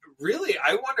 I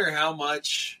wonder how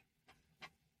much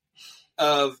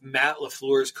of Matt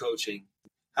LaFleur's coaching,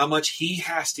 how much he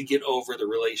has to get over the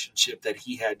relationship that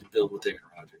he had to build with Aaron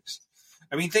Rodgers.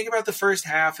 I mean, think about the first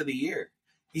half of the year.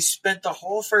 He spent the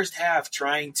whole first half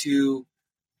trying to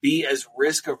be as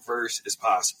risk-averse as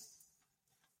possible.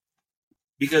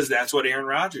 Because that's what Aaron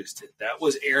Rodgers did. That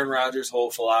was Aaron Rodgers' whole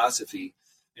philosophy.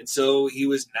 And so he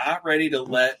was not ready to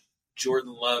let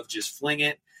Jordan Love just fling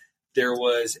it. There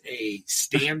was a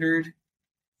standard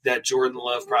that Jordan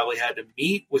Love probably had to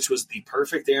meet, which was the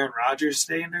perfect Aaron Rodgers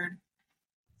standard.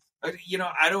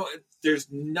 There's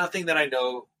nothing that I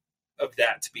know of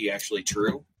that to be actually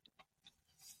true.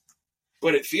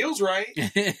 But it feels right.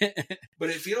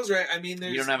 I mean,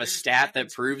 you don't have a stat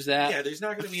that proves that? Yeah, there's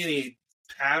not going to be any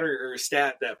pattern or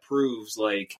stat that proves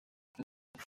like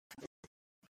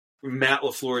Matt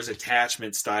LaFleur's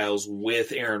attachment styles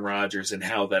with Aaron Rodgers and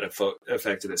how that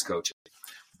affected his coaching.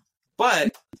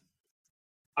 But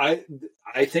I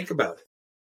think about it.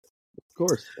 Of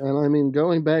course. And I mean,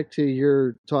 going back to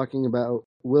your talking about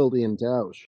Wildy and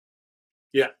Tausch.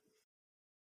 Yeah.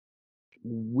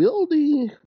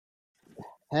 Wildy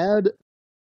had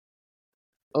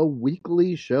a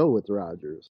weekly show with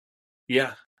Rodgers.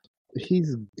 Yeah.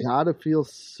 He's got to feel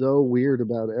so weird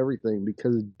about everything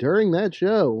because during that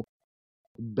show,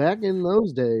 back in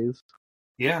those days,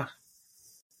 Yeah.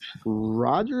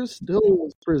 Rodgers still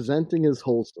was presenting as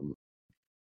wholesome.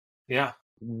 Yeah.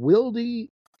 Wildy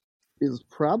is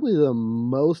probably the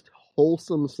most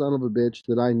wholesome son of a bitch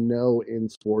that I know in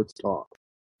sports talk.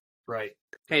 Right.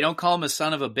 Hey, don't call him a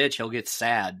son of a bitch. He'll get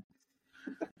sad.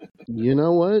 You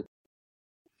know what?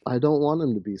 I don't want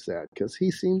him to be sad because he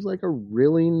seems like a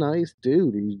really nice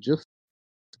dude. He's just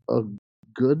a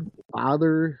good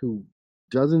father who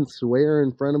doesn't swear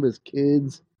in front of his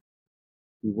kids.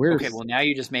 He wears Okay, well, now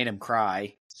you just made him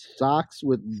cry. socks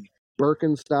with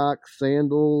Birkenstock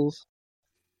sandals.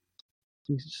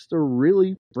 He's just a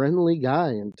really friendly guy,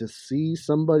 and to see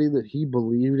somebody that he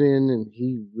believed in and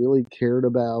he really cared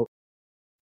about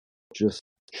just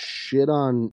shit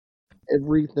on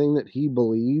everything that he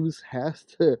believes has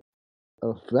to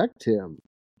affect him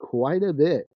quite a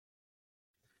bit.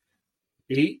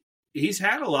 He's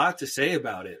had a lot to say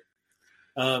about it.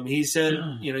 He said,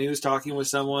 he was talking with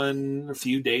someone a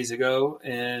few days ago,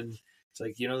 and it's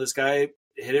like, this guy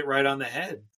hit it right on the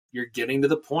head. You're getting to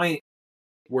the point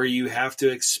where you have to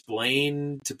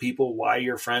explain to people why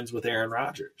you're friends with Aaron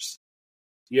Rodgers.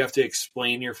 You have to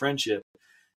explain your friendship.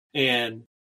 And,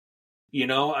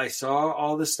 I saw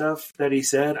all the stuff that he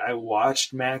said. I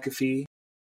watched McAfee.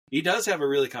 He does have a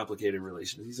really complicated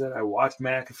relationship. He said, I watched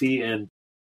McAfee, and,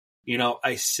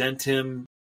 I sent him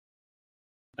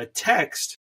a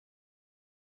text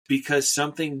because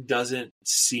something doesn't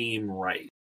seem right.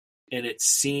 And it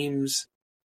seems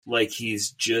like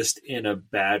he's just in a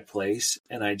bad place.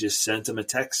 And I just sent him a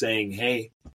text saying,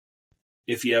 hey,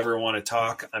 if you ever want to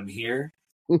talk, I'm here.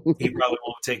 He probably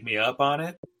won't take me up on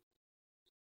it.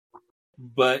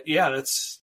 But yeah,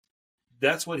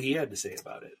 that's what he had to say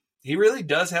about it. He really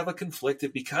does have a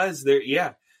conflicted because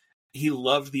he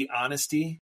loved the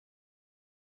honesty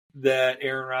that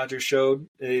Aaron Rodgers showed.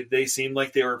 They seemed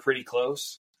like they were pretty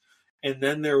close. And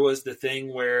then there was the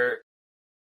thing where,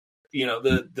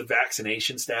 the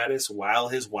vaccination status while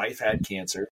his wife had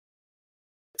cancer.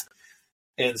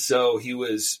 And so he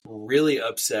was really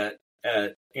upset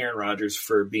at Aaron Rodgers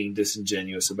for being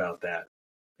disingenuous about that.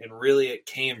 And really it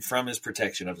came from his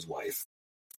protection of his wife.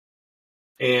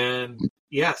 And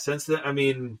yeah, since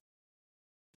then,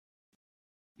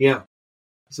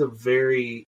 it's a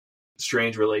very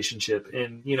strange relationship.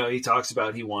 And, he talks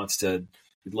about he'd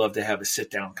love to have a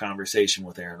sit-down conversation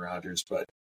with Aaron Rodgers, but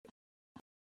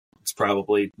it's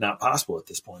probably not possible at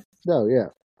this point. No, yeah.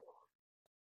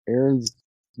 Aaron's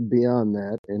beyond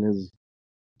that in his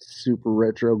super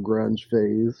retro grunge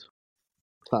phase.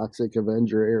 Toxic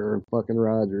Avenger Aaron fucking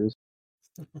Rodgers.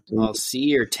 I'll see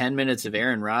your 10 minutes of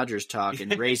Aaron Rodgers talk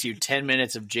and raise you 10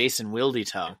 minutes of Jason Wilde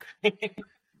talk.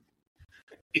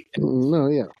 No,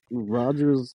 yeah.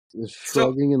 Rodgers is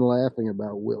shrugging and laughing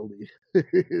about Wilde.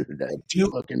 That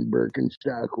fucking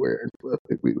Birkenstock wearing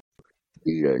fucking.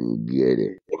 He doesn't get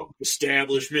it.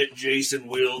 Establishment Jason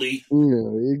Wilde.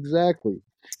 No, exactly.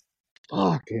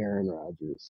 Fuck Aaron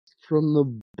Rodgers. From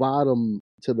the bottom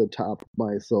to the top of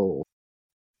my soul.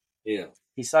 Yeah.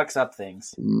 He sucks up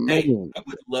things. Hey, I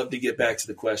would love to get back to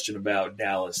the question about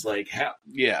Dallas. Like, how?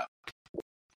 Yeah.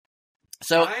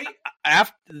 So,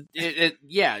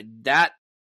 that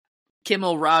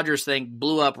Kimmel Rodgers thing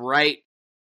blew up right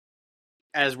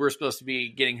as we're supposed to be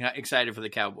getting excited for the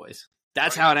Cowboys.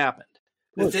 That's how it happened.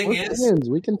 The thing is,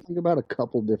 we can think about a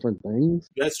couple different things.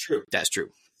 That's true. That's true.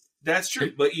 That's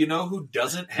true. But you know who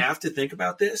doesn't have to think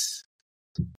about this?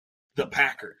 The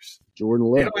Packers. Jordan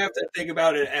Love. They don't have to think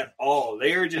about it at all.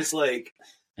 They are just like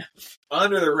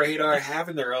under the radar,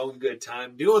 having their own good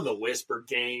time, doing the whisper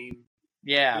game.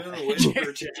 Yeah. Doing the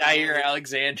whisper Jair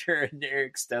Alexander and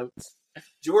Eric Stokes.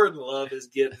 Jordan Love is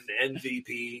getting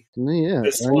MVP. Yeah.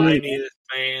 The slimiest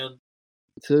man.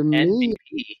 To me,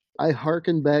 MVP. I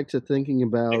hearken back to thinking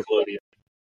about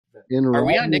Nickelodeon. Are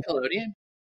we on Nickelodeon?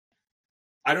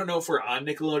 I don't know if we're on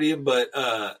Nickelodeon, but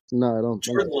no, I don't.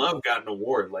 Jordan Love got an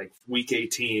award like week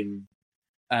 18.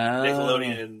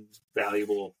 Nickelodeon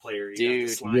valuable player. Dude,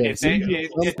 if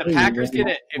the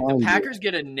Packers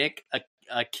get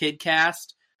a kid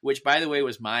cast, which by the way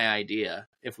was my idea,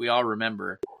 if we all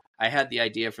remember, I had the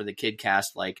idea for the kid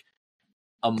cast like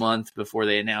a month before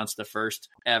they announced the first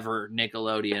ever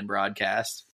Nickelodeon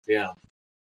broadcast. Yeah.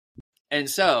 And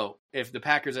so, if the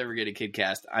Packers ever get a kid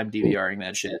cast, I'm DVRing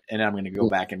that shit, and I'm going to go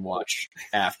back and watch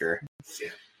after. Yeah.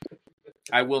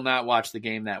 I will not watch the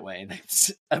game that way.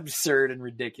 That's absurd and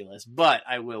ridiculous, but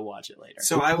I will watch it later.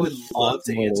 So I would love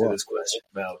to answer this question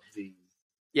about the.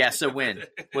 Yeah. So when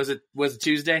was it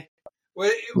Tuesday? Well,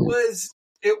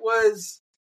 it was.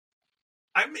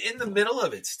 I'm in the middle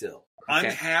of it still. Okay.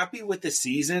 I'm happy with the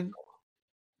season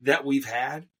that we've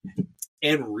had.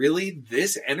 And really,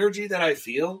 this energy that I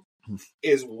feel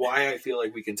is why I feel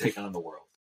like we can take on the world.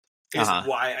 Is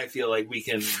why I feel like we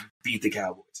can beat the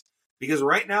Cowboys. Because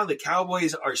right now the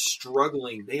Cowboys are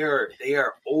struggling. They are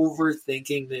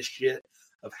overthinking this shit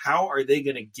of how are they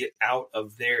going to get out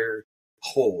of their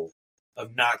hole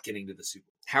of not getting to the Super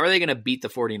Bowl. How are they going to beat the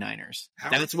 49ers?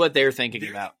 That's what they're thinking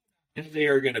about. They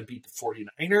are going to beat the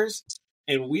 49ers,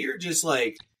 and we are just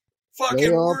like,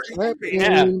 fucking we're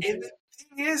yeah. And the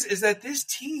thing is that this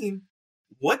team,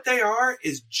 what they are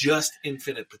is just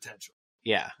infinite potential.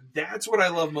 Yeah. That's what I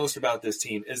love most about this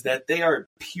team is that they are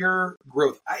pure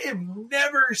growth. I have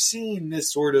never seen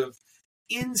this sort of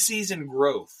in-season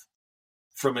growth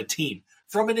from a team,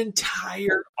 from an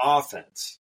entire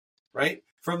offense, right?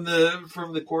 From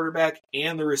the quarterback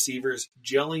and the receivers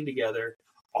gelling together,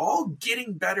 all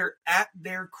getting better at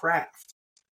their craft.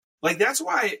 Like that's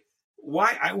why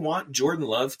I want Jordan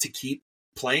Love to keep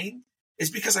playing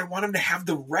is because I want him to have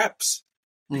the reps.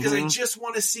 Because I just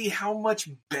want to see how much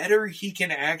better he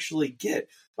can actually get.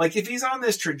 Like, if he's on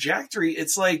this trajectory,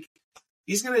 it's like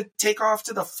he's going to take off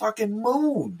to the fucking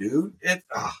moon, dude. Kind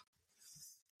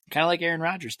of like Aaron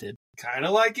Rodgers did.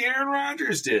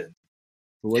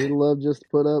 Jordan Love just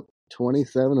put up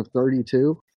 27 of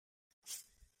 32.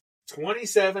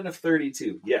 27 of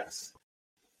 32, yes.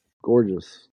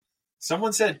 Gorgeous.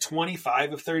 Someone said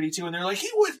 25 of 32, and they're like, he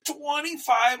was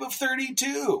 25 of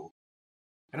 32.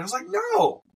 And I was like,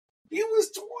 no, he was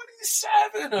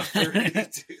 27 of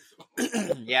 32.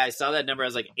 Yeah, I saw that number. I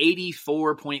was like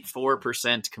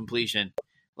 84.4% completion.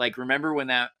 Like, remember when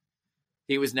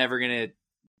he was never going to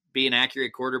be an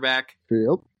accurate quarterback?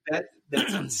 Yep.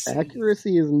 That's insane.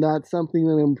 Accuracy is not something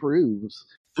that improves.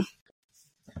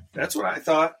 That's what I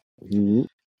thought. Mm-hmm.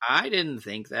 I didn't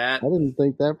think that. I didn't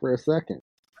think that for a second.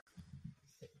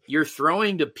 You're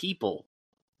throwing to people.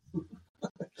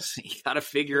 So you got to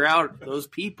figure out those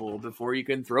people before you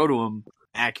can throw to them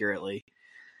accurately.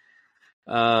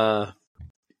 No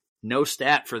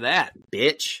stat for that,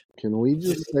 bitch. Can we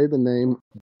just say the name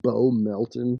Bo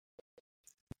Melton?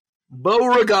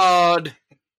 Beauregard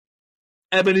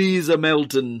Ebenezer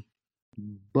Melton.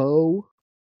 Bo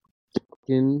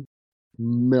fucking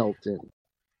Melton.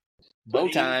 Bow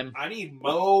time. I need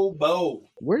Bo.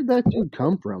 Where'd that dude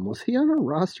come from? Was he on our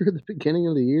roster at the beginning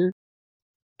of the year?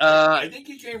 I think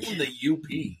he came from the UP.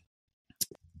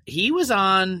 He was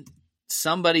on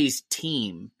somebody's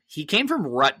team. He came from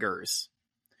Rutgers.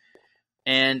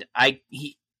 And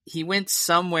he went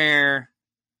somewhere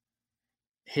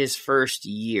his first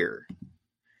year.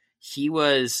 He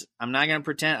was, I'm not going to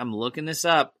pretend, I'm looking this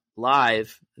up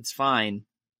live. It's fine.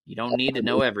 You don't need to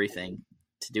know everything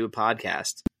to do a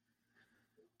podcast.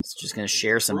 It's just going to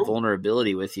share some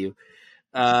vulnerability with you.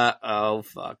 Oh,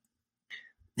 fuck.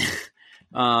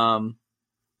 No,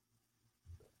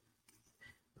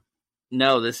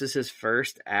 this is his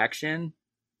first action.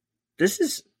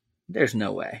 There's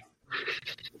no way.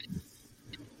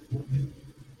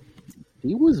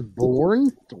 He was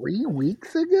born 3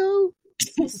 weeks ago?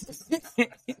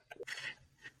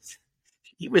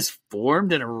 He was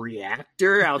formed in a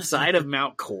reactor outside of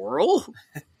Mount Coral?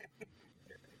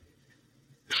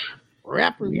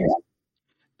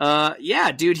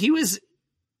 Yeah, dude, he was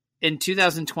in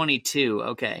 2022.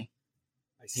 Okay.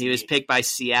 He was picked by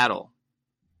Seattle.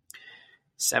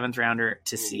 7th rounder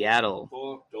to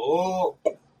Seattle.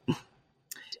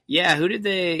 Yeah, who did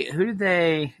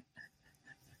they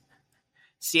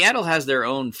Seattle has their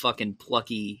own fucking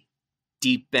plucky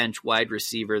deep bench wide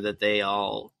receiver that they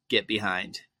all get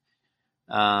behind.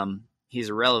 He's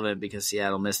irrelevant because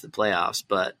Seattle missed the playoffs,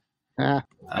 but I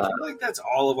feel like that's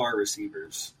all of our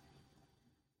receivers.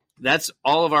 That's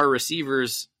all of our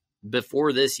receivers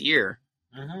before this year.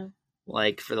 Mm-hmm.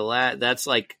 Like for that's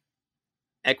like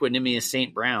Equanimous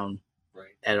St. Brown, right?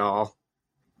 At all.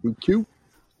 EQ.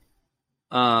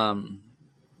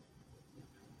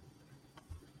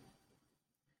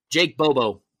 Jake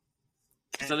Bobo.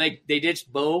 So they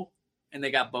ditched Bo and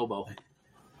they got Bobo.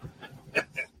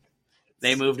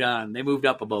 They moved on. They moved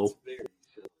up a Bo.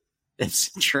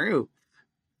 It's true.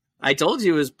 I told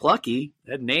you it was plucky.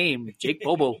 That name, Jake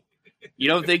Bobo. You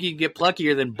don't think you can get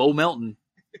pluckier than Bo Melton?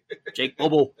 Jake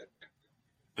Bobo.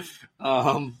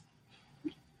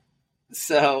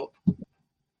 So,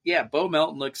 yeah, Bo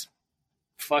Melton looks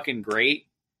fucking great.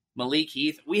 Malik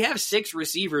Heath. We have 6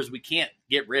 receivers we can't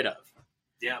get rid of.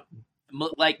 Yeah.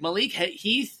 Like Malik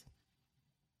Heath,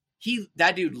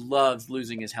 that dude loves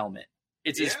losing his helmet.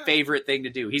 It's his favorite thing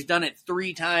to do. He's done it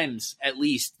 3 times at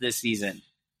least this season.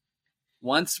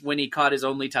 Once when he caught his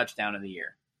only touchdown of the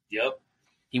year. Yep.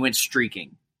 He went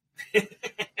streaking.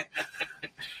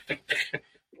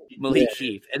 Malik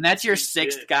Heath. And that's your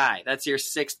sixth guy. That's your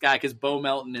sixth guy because Bo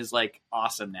Melton is like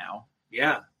awesome now.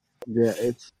 Yeah. Yeah,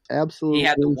 it's absolutely He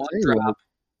had the insane. one drop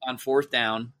on fourth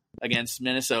down against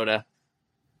Minnesota.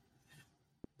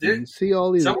 You see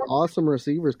all these awesome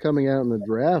receivers coming out in the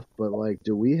draft, but like,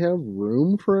 do we have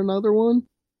room for another one?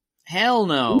 Hell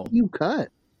no. Who do you cut?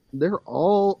 They're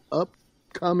all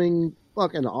upcoming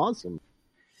fucking awesome.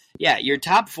 Yeah, your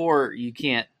top four, you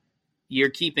can't.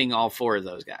 You're keeping all four of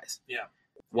those guys. Yeah.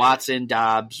 Watson,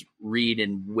 Dobbs, Reed,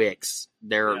 and Wicks.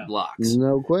 They're blocks.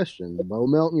 No question. Bo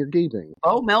Melton, you're keeping.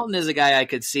 Bo Melton is a guy I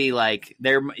could see like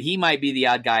he might be the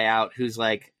odd guy out who's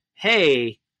like,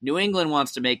 hey, New England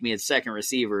wants to make me a second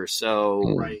receiver,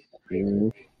 so right.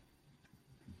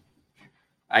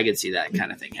 I could see that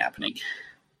kind of thing happening.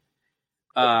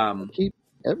 Keep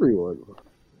everyone.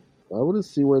 I want to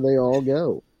see where they all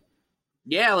go.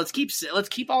 Yeah, let's keep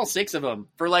all six of them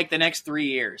for like the next 3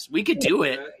 years. We could do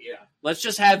it. Yeah. Let's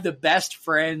just have the best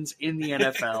friends in the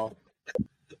NFL.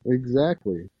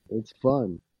 Exactly. It's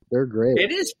fun. They're great.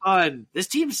 It is fun. This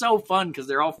team's so fun because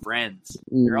they're all friends.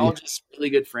 They're all just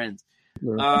really good friends.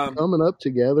 They're coming up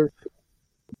together.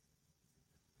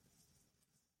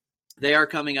 They are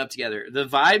coming up together. The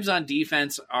vibes on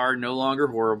defense are no longer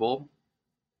horrible.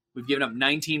 We've given up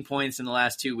 19 points in the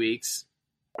last 2 weeks.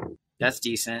 That's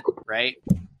decent, right?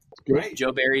 Right.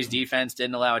 Joe Barry's defense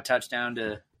didn't allow a touchdown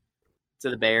to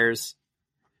the Bears.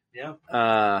 Yeah.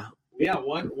 Yeah,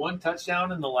 one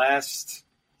touchdown in the last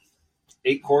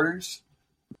 8 quarters.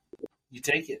 You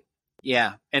take it.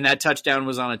 Yeah, and that touchdown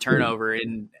was on a turnover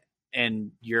in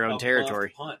your own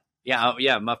territory. Punt.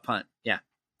 Yeah, muff punt. Yeah.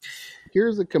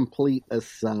 Here's a complete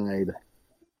aside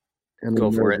and Go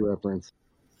a for it. reference.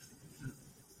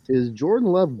 Is Jordan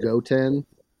Love Goten?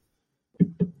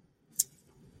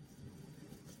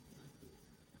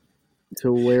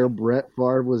 To where Brett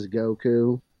Favre was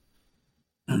Goku?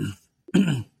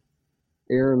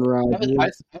 Aaron Rodgers. I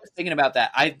was thinking about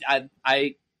that.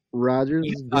 I Rodgers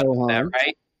is Gohan. that,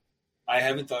 right? I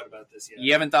haven't thought about this yet.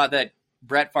 You haven't thought that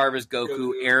Brett Favre is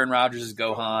Goku, Aaron Rodgers is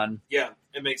Gohan. Yeah,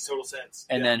 it makes total sense.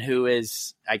 And then who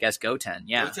is, I guess, Goten.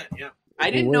 Yeah. Goten, yeah. I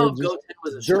didn't know if Goten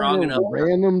was a strong enough.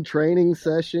 Random training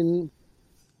session.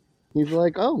 He's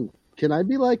like, oh, can I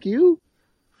be like you?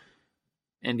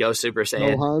 And go Super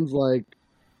Saiyan. Gohan's like,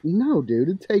 no, dude,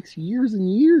 it takes years and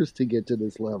years to get to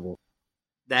this level.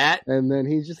 And then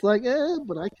he's just like,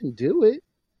 but I can do it.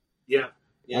 Yeah.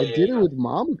 I did it with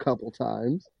Mom a couple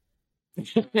times.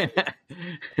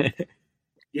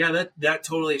 Yeah, that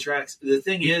totally tracks. The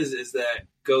thing is that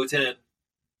Goten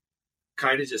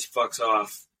kind of just fucks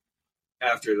off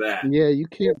after that. Yeah, you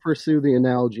can't pursue the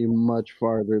analogy much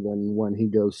farther than when he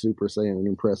goes Super Saiyan and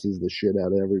impresses the shit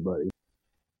out of everybody.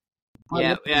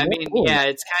 Yeah, I mean, yeah,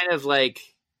 it's kind of like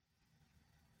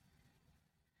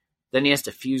then he has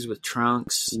to fuse with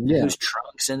Trunks. Yeah. Who's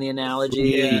Trunks in the analogy?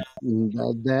 Yeah.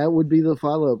 That would be the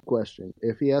follow-up question.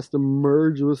 If he has to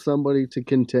merge with somebody to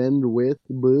contend with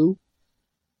Boo,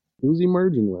 who's he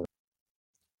merging with?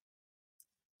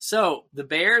 So the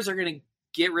Bears are going to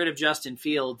get rid of Justin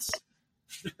Fields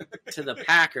to the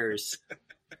Packers.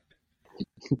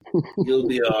 You'll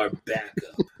be our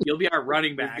backup. You'll be our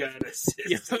running back. We got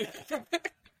assist.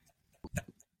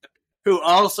 Who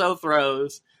also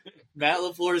throws. Matt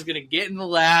LaFleur is going to get in the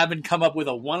lab and come up with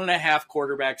a 1.5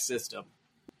 quarterback system.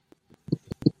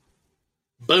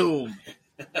 Boom.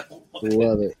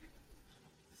 Love it.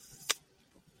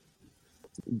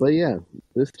 But yeah,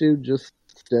 this dude just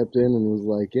stepped in and was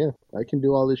like, yeah, I can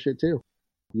do all this shit too.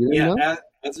 You didn't know?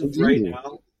 As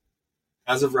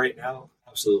of right now,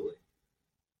 absolutely.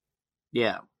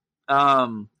 Yeah.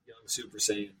 Young Super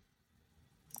Saiyan.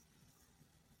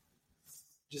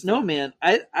 No, man.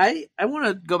 I want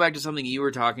to go back to something you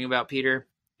were talking about, Peter,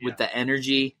 with the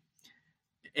energy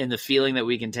and the feeling that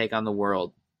we can take on the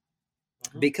world.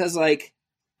 Mm-hmm. Because, like,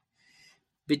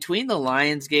 between the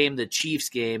Lions game, the Chiefs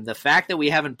game, the fact that we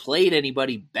haven't played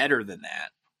anybody better than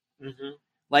that. Mm-hmm.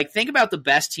 Like, think about the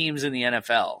best teams in the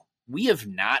NFL. We have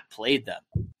not played them.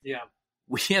 Yeah.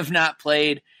 We have not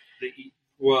played. The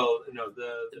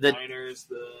Niners,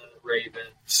 the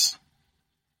Ravens,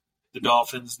 the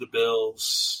Dolphins, the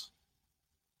Bills,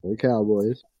 the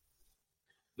Cowboys,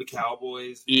 the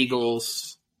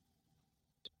Eagles.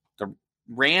 The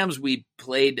Rams we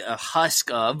played a husk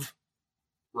of.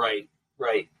 Right.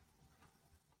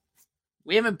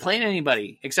 We haven't played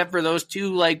anybody except for those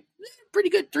two, like, pretty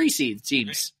good 3-seed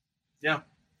teams. Yeah.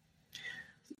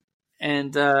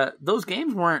 And those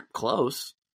games weren't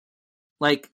close.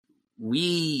 Like,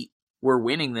 we were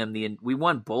winning them. We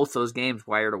won both those games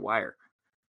wire to wire.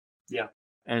 Yeah.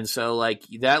 And so, like,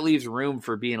 that leaves room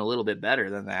for being a little bit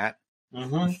better than that.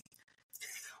 Mm-hmm.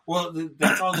 Well,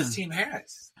 that's all this team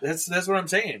has. That's what I'm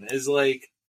saying. Is like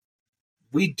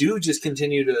we do just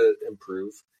continue to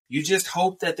improve. You just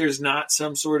hope that there's not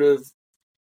some sort of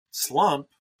slump.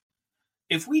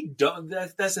 If we don't,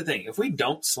 that's the thing. If we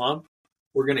don't slump,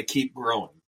 we're going to keep growing.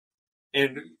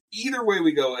 And either way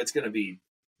we go,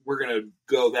 we're going to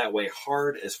go that way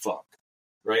hard as fuck.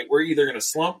 Right? We're either going to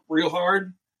slump real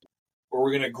hard or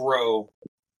we're going to grow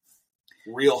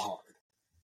real hard.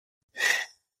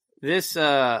 This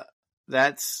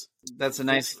that's a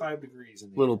nice 5 degrees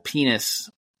in the little air. Penis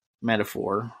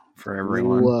metaphor for We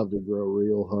everyone. love to grow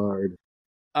real hard.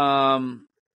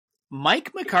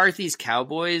 Mike McCarthy's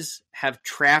Cowboys have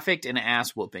trafficked and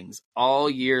ass whoopings all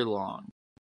year long.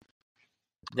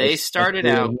 They started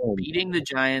out beating the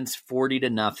Giants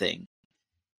 40-0.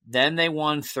 Then they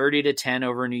won 30-10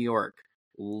 over New York.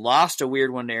 Lost a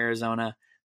weird one to Arizona.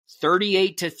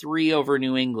 38-3 over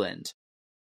New England.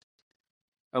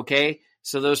 Okay,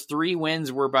 so those 3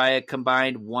 wins were by a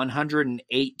combined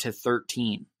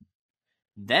 108-13.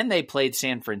 Then they played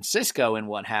San Francisco, and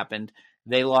what happened?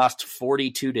 They lost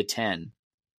 42-10.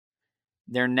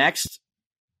 Their next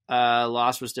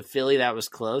loss was to Philly. That was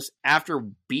close. After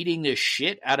beating the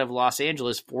shit out of Los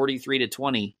Angeles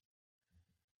 43-20.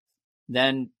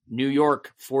 Then New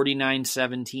York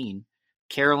 49-17.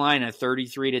 Carolina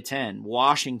 33-10.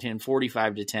 Washington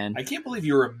 45-10. I can't believe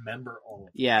you remember all of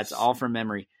this. Yeah, it's all from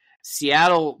memory.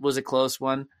 Seattle was a close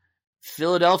one.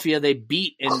 Philadelphia, they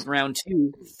beat in round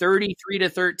 2,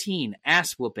 33-13.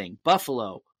 Ass whooping.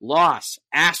 Buffalo, loss.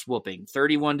 Ass whooping.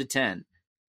 31-10.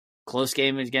 Close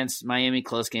game against Miami,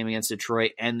 close game against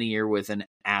Detroit, end the year with an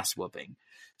ass whooping.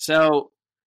 So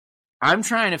I'm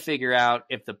trying to figure out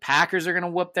if the Packers are going to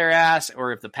whoop their ass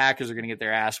or if the Packers are going to get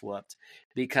their ass whooped,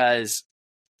 because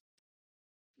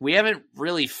we haven't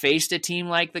really faced a team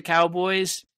like the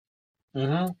Cowboys.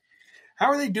 Mm-hmm. How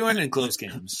are they doing in close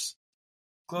games?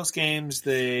 Close games,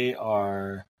 they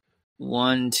are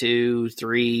 1, 2,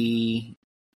 3,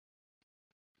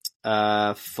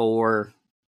 4,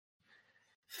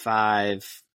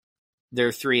 5. They're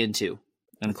 3-2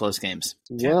 in close games.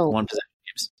 Well, 1 possession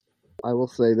games. I will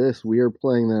say this: we are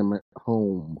playing them at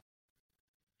home.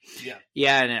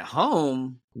 Yeah, and at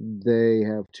home, They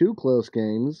have 2 close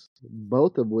games,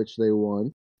 both of which they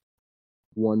won.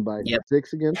 One by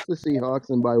 6 against the Seahawks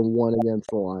and by 1 against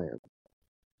the Lions.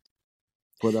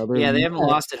 But other yeah, than they haven't that,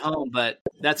 lost at home, but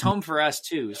that's home for us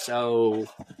too.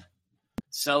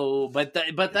 But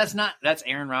that's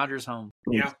Aaron Rodgers' home.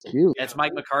 Yeah. it's cute. That's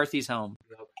Mike McCarthy's home.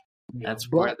 That's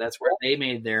But where they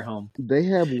made their home. they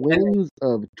have wins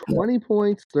of 20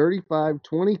 points, 35,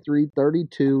 23,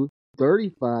 32,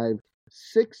 35,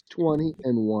 6, 20,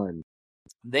 and 1.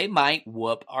 They might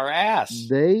whoop our ass.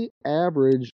 They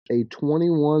average a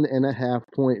 21.5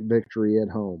 point victory at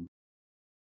home.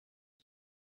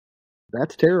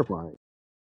 That's terrifying.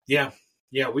 Yeah,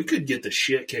 we could get the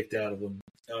shit kicked out of them,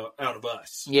 out of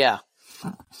us. Yeah.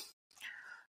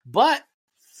 But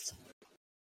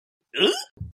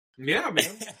Yeah,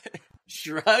 man.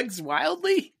 shrugs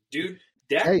wildly. Dude,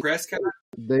 Dak Hey. Prescott.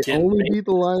 They Can only make beat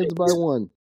the Lions by 1.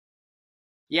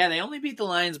 Yeah, they only beat the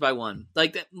Lions by 1.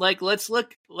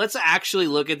 Let's actually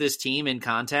look at this team in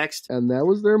context. And that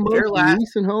was their most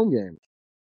recent home game.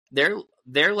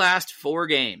 Their last 4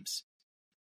 games.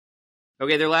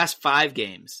 Okay, their last 5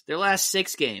 games. Their last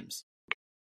 6 games.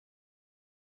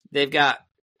 They've got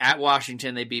at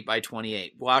Washington, they beat by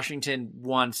 28. Washington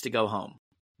wants to go home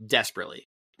desperately.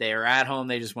 They are at home.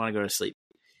 They just want to go to sleep.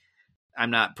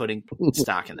 I'm not putting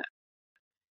stock in that.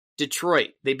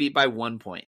 Detroit, they beat by 1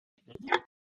 point.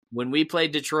 When we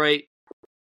played Detroit,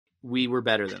 we were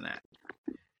better than that.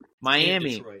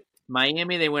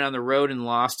 Miami, they went on the road and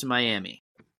lost to Miami.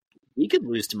 We could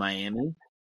lose to Miami.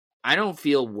 I don't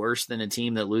feel worse than a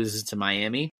team that loses to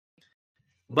Miami.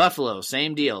 Buffalo,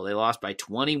 same deal. They lost by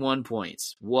 21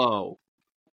 points. Whoa.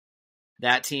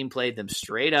 That team played them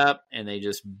straight up, and they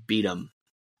just beat them.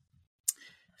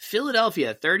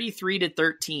 Philadelphia,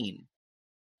 33-13.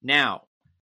 Now,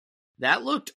 that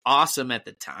looked awesome at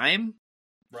the time.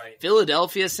 Right.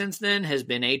 Philadelphia since then has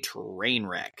been a train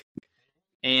wreck.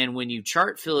 And when you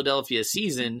chart Philadelphia's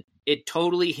season, it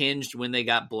totally hinged when they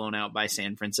got blown out by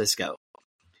San Francisco.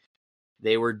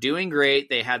 They were doing great.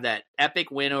 They had that epic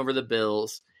win over the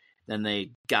Bills. Then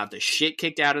they got the shit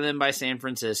kicked out of them by San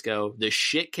Francisco, the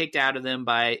shit kicked out of them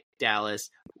by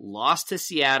Dallas, lost to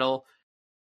Seattle,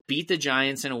 beat the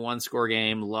Giants in a 1-score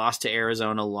game, lost to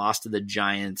Arizona, lost to the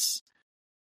Giants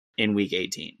in Week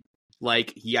 18.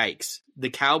 Like, yikes.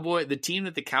 The team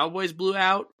that the Cowboys blew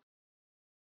out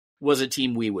was a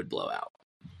team we would blow out.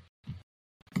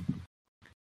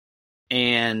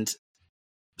 And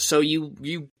So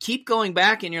you keep going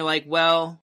back and you're like,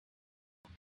 well,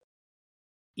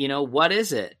 what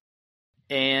is it?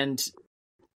 And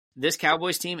this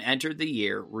Cowboys team entered the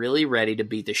year really ready to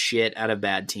beat the shit out of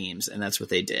bad teams, and that's what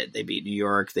they did. They beat New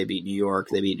York, they beat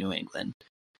New England.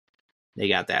 They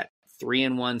got that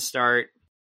 3-1 start.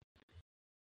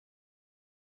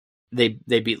 They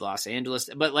beat Los Angeles,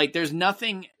 but there's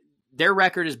nothing. Their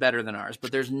record is better than ours,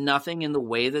 but there's nothing in the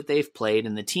way that they've played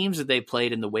and the teams that they've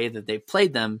played and the way that they've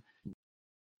played them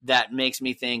that makes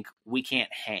me think we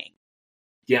can't hang.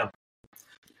 Yeah.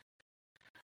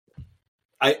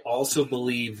 I also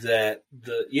believe that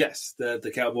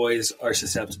the Cowboys are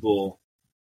susceptible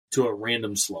to a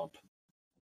random slump.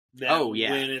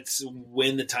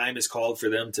 When the time is called for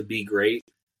them to be great,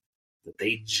 that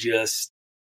they just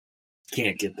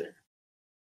can't get there.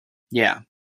 Yeah.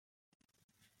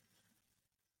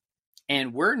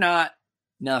 And we're not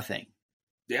nothing.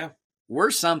 Yeah.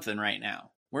 We're something right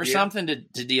now. We're something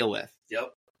to deal with.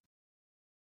 Yep.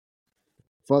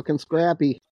 Fucking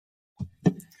scrappy.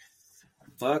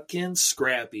 Fucking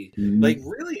scrappy. Mm-hmm.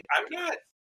 Really,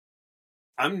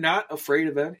 I'm not afraid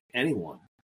of anyone.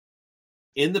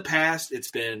 In the past,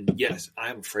 it's been, yes,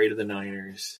 I'm afraid of the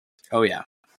Niners. Oh, yeah. A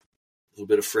little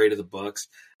bit afraid of the Bucks.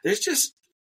 There's just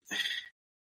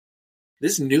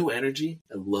this new energy.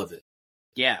 I love it.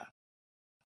 Yeah.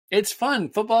 It's fun.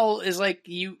 Football is like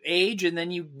you age and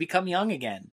then you become young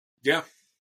again. Yeah.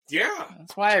 Yeah.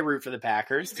 That's why I root for the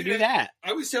Packers to do that.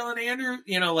 I was telling Andrew,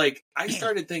 I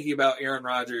started thinking about Aaron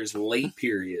Rodgers'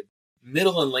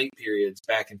 middle and late periods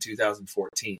back in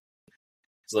 2014.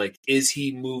 It's like, is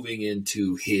he moving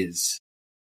into his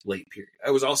late period?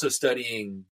 I was also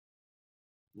studying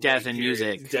death and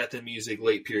music,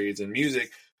 late periods in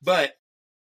music, but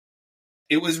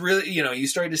it was really, you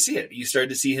started to see it. You started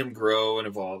to see him grow and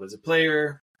evolve as a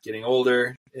player, getting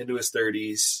older, into his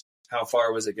 30s. How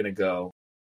far was it going to go?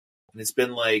 And it's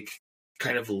been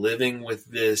kind of living with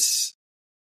this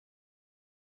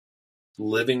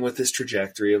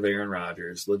trajectory of Aaron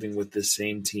Rodgers, living with the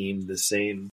same team, the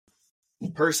same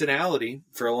personality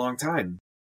for a long time.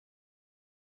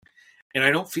 And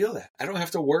I don't feel that. I don't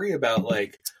have to worry about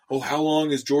how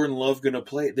long is Jordan Love going to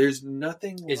play? There's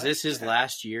nothing. Is this his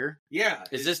last year? Yeah.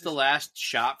 Is this the last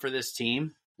shot for this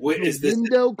team? Is the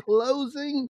window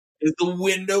closing? Is the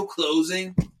window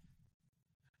closing?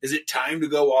 Is it time to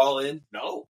go all in?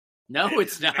 No. No,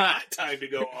 it's not time to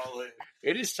go all in.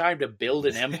 It is time to build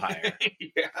an empire.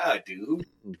 Yeah, dude.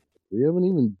 We haven't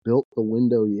even built the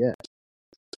window yet.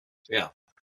 Yeah.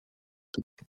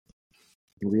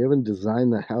 We haven't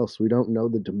designed the house. We don't know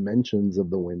the dimensions of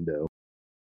the window.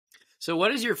 So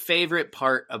what is your favorite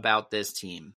part about this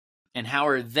team? And how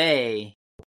are they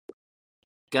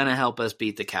going to help us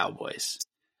beat the Cowboys?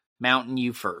 Mountain,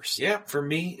 you first. Yeah, for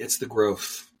me, it's the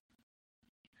growth.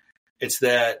 It's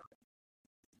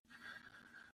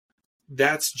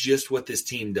that's just what this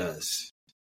team does.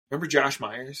 Remember Josh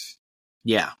Myers?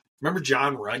 Yeah. Remember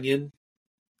John Runyon?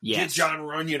 Yes. Get John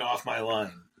Runyon off my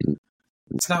line.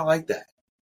 It's not like that.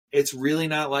 It's really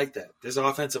not like that. This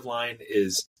offensive line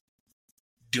is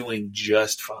doing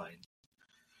just fine.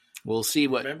 We'll see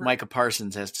what Micah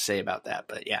Parsons has to say about that,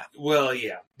 but yeah. Well,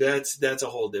 yeah, that's a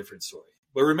whole different story.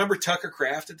 But remember Tucker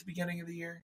Kraft at the beginning of the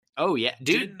year? Oh, yeah.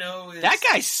 Dude, that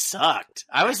guy sucked.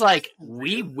 I was like,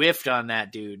 we whiffed on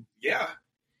that dude. Yeah.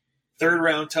 3rd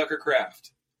round Tucker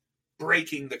Kraft.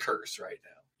 Breaking the curse right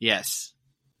now. Yes.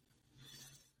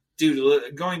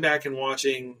 Dude, going back and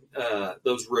watching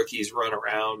those rookies run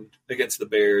around against the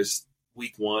Bears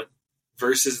week 1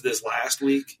 versus this last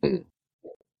week.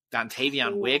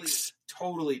 Dontavion Wicks.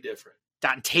 Totally different.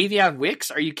 Dontavion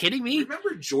Wicks? Are you kidding me?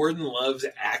 Remember Jordan Love's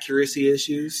accuracy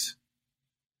issues?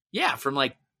 Yeah, from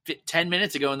 10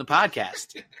 minutes ago in the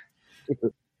podcast.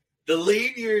 The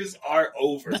lean years are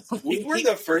over. We were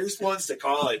the first ones to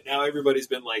call it. Now everybody's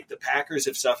been like, the Packers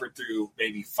have suffered through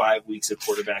maybe 5 weeks of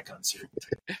quarterback uncertainty.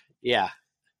 Yeah.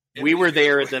 We were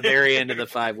there at the very end of the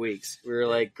 5 weeks. We were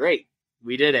like, great,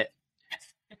 we did it.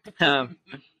 Time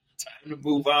to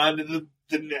move on to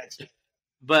the next.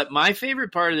 But my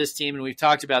favorite part of this team, and we've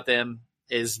talked about them,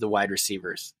 is the wide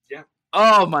receivers. Yeah.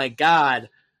 Oh, my God.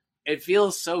 It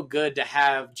feels so good to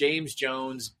have James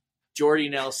Jones, Jordy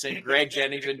Nelson, Greg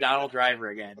Jennings, and Donald Driver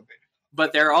again.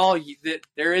 But there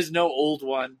is no old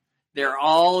one. They're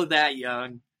all that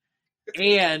young.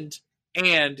 And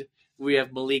we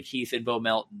have Malik Heath and Bo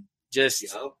Melton. Just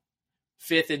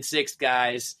 5th and 6th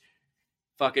guys.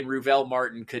 Fucking Ruvell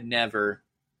Martin could never.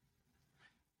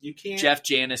 You can't. Jeff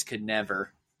Janis could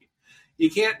never. You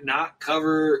can't not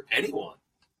cover anyone.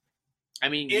 I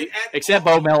mean, except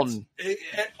Bo Melton.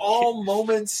 At all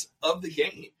moments of the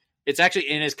game. It's actually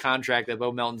in his contract that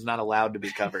Bo Melton's not allowed to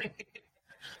be covered.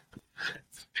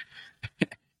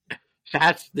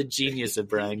 That's the genius of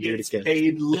Brian Gutekunst. He gets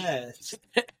paid less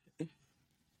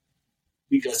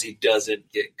because he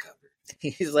doesn't get covered.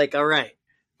 He's like, all right,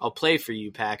 I'll play for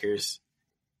you, Packers,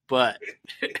 but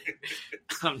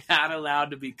I'm not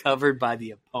allowed to be covered by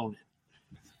the opponent.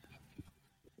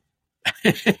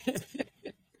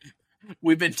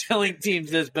 We've been telling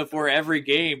teams this before every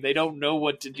game. They don't know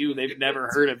what to do. They've never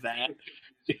heard of that.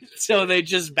 So they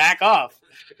just back off.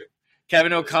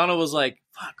 Kevin O'Connell was like,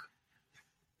 fuck,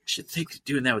 I should think of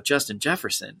doing that with Justin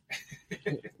Jefferson.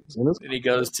 And he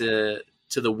goes to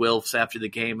the Wilfs after the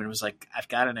game and was like, I've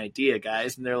got an idea,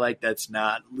 guys. And they're like, that's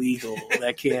not legal.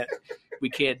 We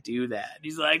can't do that. And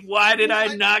he's like, why did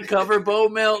I not cover Bo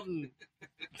Melton?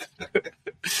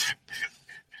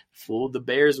 Fooled the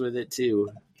Bears with it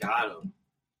too. Got him.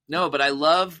 No, but I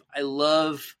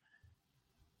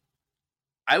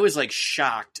was like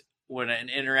shocked when an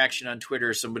interaction on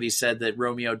Twitter, somebody said that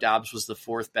Romeo Doubs was the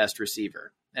fourth best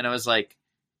receiver. And I was like,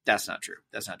 that's not true.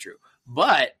 That's not true.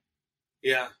 But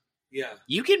yeah,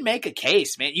 you can make a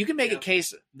case, man. You can make a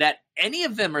case that any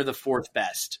of them are the fourth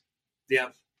best. Yeah.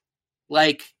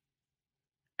 Like,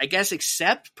 I guess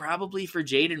except probably for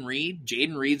Jaden Reed.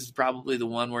 Jaden Reed's probably the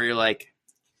one where you're like,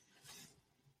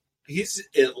 he's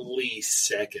at least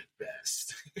second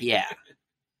best. Yeah.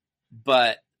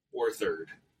 But or third.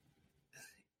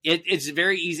 It's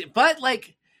very easy. But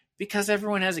like, because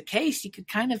everyone has a case, you could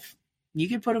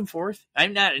put him fourth.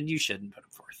 I'm not, and you shouldn't put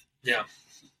him fourth. Yeah.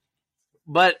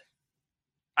 But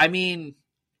I mean,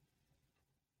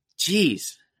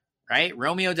 geez, right?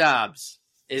 Romeo Doubs.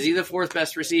 Is he the fourth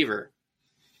best receiver?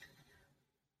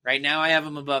 Right now I have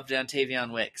him above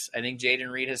Dontavion Wicks. I think Jaden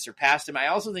Reed has surpassed him. I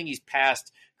also think he's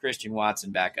passed Christian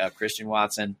Watson back up. Christian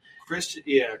Watson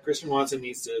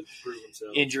needs to prove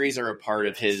himself. Injuries are a part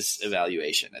of his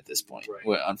evaluation at this point,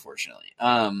 right. Unfortunately.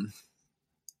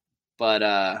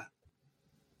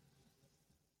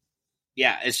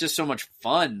 Yeah, it's just so much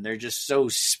fun. They're just so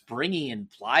springy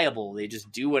and pliable. They just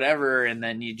do whatever, and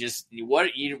then what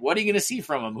are you going to see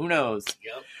from them? Who knows?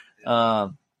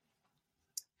 Yep.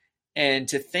 And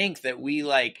to think that we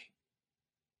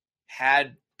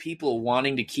had people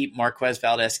wanting to keep Marquez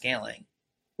Valdez-Scantling.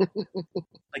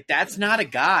 Like, that's not a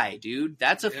guy, dude.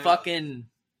 That's a fucking...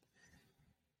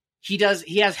 He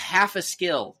has half a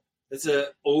skill. It's a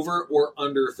over or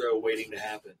under throw waiting to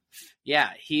happen.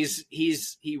 Yeah, he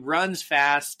runs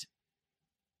fast.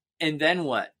 And then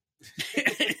what?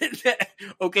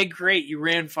 Okay, great. You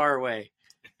ran far away.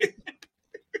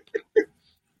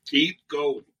 Keep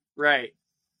going. Right.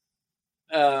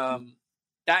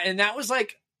 That was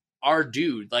like our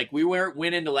dude. Like, we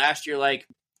went into last year like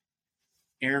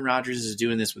Aaron Rodgers is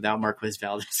doing this without Marquez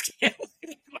Valdez-Scantling.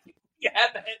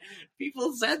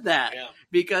 People said that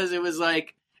because it was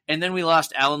like, and then we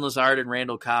lost Alan Lazard and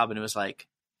Randall Cobb, and it was like,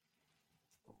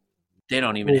 they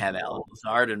don't even have Alan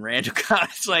Lazard and Randall Cobb.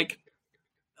 It's like,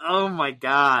 oh my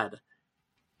God.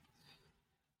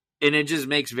 And it just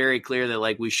makes very clear that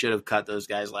like we should have cut those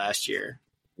guys last year.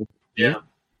 Yeah.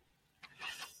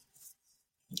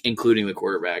 Including the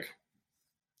quarterback.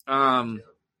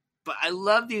 But I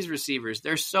love these receivers.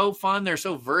 They're so fun. They're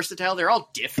so versatile. They're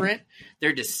all different.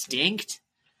 They're distinct.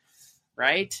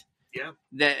 Right? Yeah.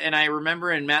 And I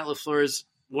remember in Matt LaFleur's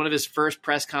one of his first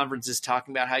press conferences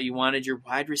talking about how you wanted your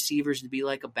wide receivers to be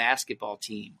like a basketball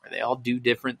team where they all do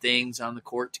different things on the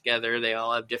court together. They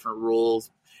all have different roles,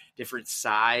 different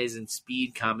size and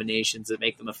speed combinations that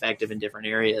make them effective in different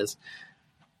areas.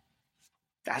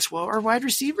 That's what our wide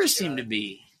receivers seem to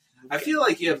be. I feel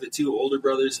like you have the two older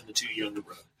brothers and the two younger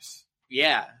brothers.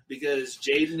 Yeah. Because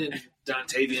Jaden and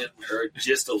Dontavian are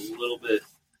just a little bit...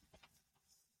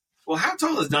 Well, how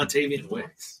tall is Dontavian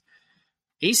Wicks?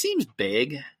 He seems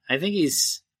big. I think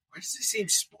he's... Why does he seem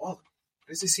small? Why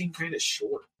does he seem kind of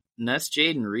short? And that's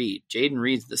Jaden Reed. Jaden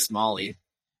Reed's the smallie.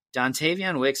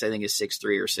 Dontavian Wicks, I think, is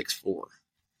 6'3" or 6'4".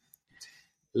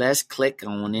 Let's click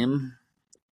on him.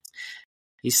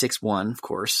 He's 6'1", of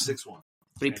course. 6'1".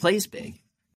 But he plays big.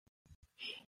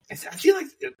 I feel like...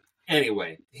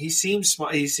 Anyway, he seems small.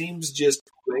 He seems just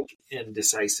quick and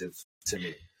decisive to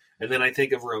me. And then I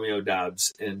think of Romeo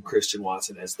Doubs and Christian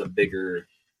Watson as the bigger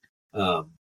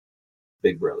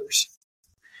big brothers.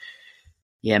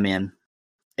 Yeah, man.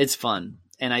 It's fun.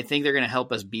 And I think they're going to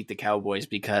help us beat the Cowboys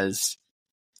because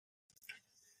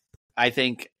I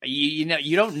think,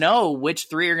 you don't know which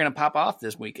three are going to pop off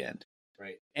this weekend.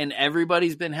 Right. And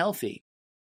everybody's been healthy.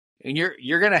 And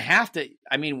you're going to have to,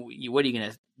 I mean, what are you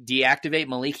going to deactivate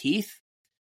Malik Heath?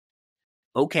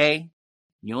 Okay.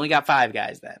 You only got 5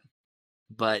 guys then.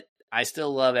 But I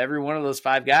still love every one of those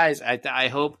 5 guys. I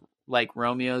hope like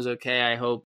Romeo's okay. I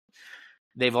hope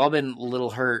they've all been a little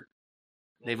hurt.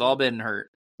 They've all been hurt.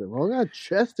 They've all got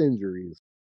chest injuries.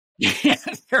 Yeah,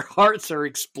 their hearts are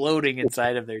exploding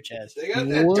inside of their chest. They got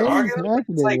that What dog is in them.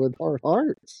 happening with our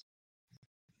hearts?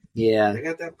 Yeah. They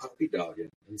got that puppy dog in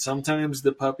them. And sometimes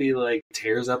the puppy like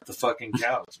tears up the fucking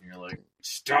couch and you're like,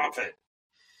 stop it.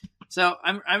 So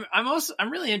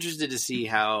I'm really interested to see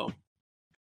how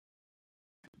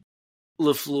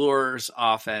LaFleur's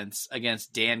offense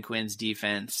against Dan Quinn's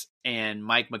defense and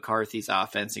Mike McCarthy's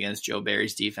offense against Joe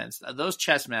Barry's defense. Those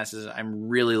chess matches I'm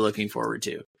really looking forward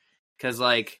to. Because,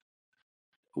 like,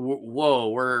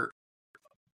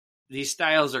 these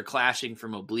styles are clashing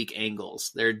from oblique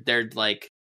angles. They're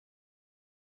like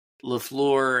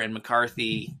LaFleur and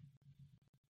McCarthy,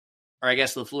 or I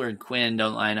guess LaFleur and Quinn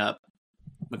don't line up.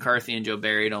 McCarthy and Joe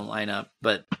Barry don't line up,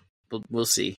 but we'll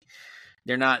see.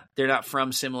 They're not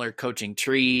from similar coaching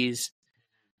trees.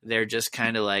 They're just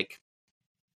kind of like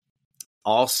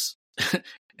all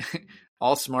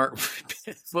smart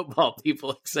football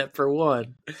people except for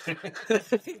one.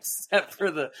 Except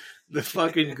for the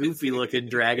fucking goofy looking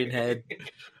dragon head.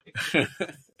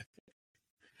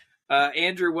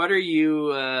 Andrew,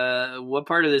 what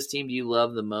part of this team do you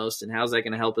love the most, and how's that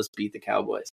going to help us beat the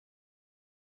Cowboys?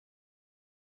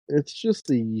 It's just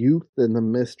the youth and the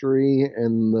mystery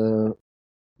and the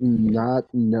not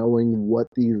knowing what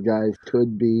these guys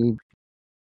could be,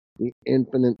 the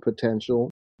infinite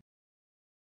potential.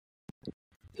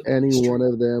 Any one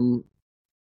of them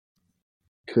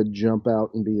could jump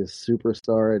out and be a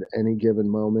superstar at any given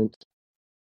moment.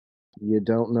 You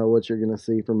don't know what you're going to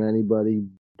see from anybody,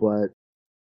 but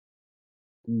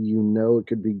you know it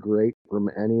could be great from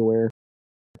anywhere.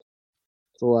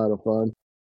 It's a lot of fun.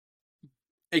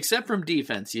 Except from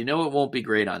defense. You know it won't be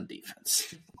great on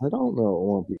defense. I don't know it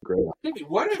won't be great.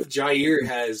 What if Jair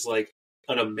has like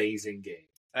an amazing game?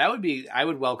 I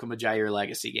would welcome a Jair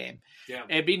legacy game. Yeah.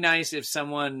 It'd be nice if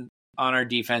someone on our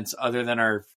defense, other than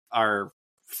our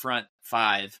front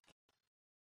five,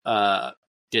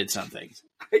 did something.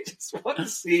 I just want to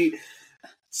see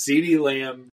CeeDee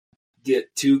Lamb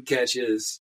get 2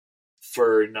 catches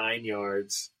for 9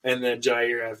 yards, and then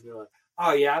Jair has to be like,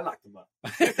 oh yeah, I locked him up.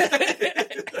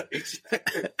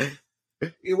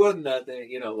 It wasn't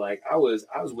nothing, like I was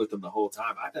with him the whole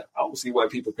time. I don't see why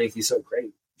people think he's so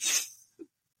great.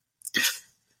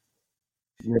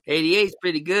 88 is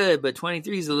pretty good, but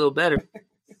 23 is a little better.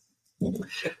 I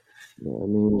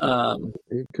mean,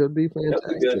 it could be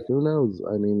fantastic. Who knows?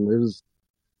 I mean,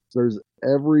 there's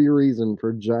every reason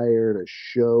for Jair to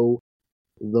show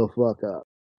the fuck up.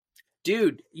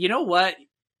 Dude, you know what?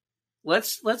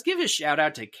 Let's give a shout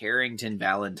out to Carrington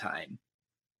Valentine.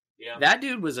 Yeah. That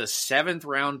dude was a 7th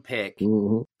round pick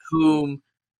whom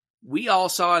we all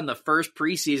saw in the first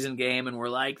preseason game and we're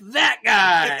like, that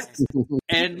guy.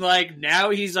 And like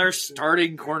now he's our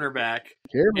starting cornerback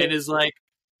and is like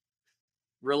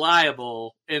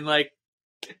reliable and like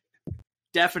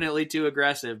definitely too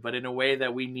aggressive, but in a way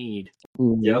that we need.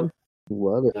 Mm-hmm. Yep.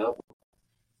 Love it. Yep.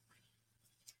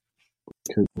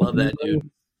 Love that dude.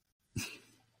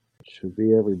 Should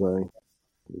be everybody.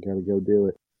 You got to go do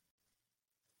it.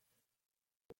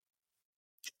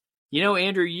 You know,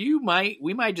 Andrew,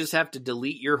 we might just have to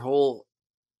delete your whole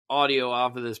audio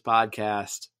off of this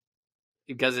podcast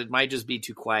because it might just be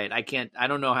too quiet. I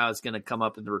don't know how it's going to come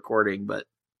up in the recording, but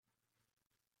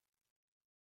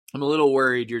I'm a little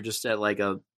worried you're just at like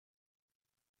a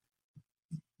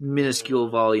minuscule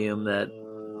volume that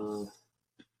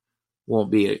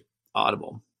won't be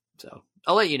audible. So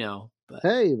I'll let you know. But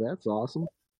hey, that's awesome.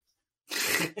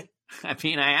 I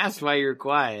mean, I asked why you're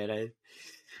quiet.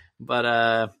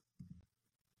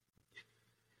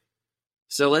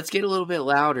 So let's get a little bit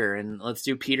louder and let's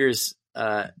do Peter's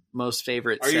most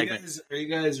favorite segment. Are you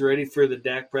guys ready for the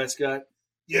Dak Prescott?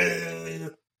 Yeah,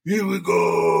 here we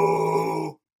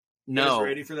go. No, you guys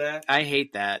ready for that? I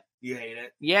hate that. You hate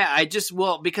it? Yeah,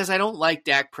 because I don't like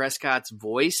Dak Prescott's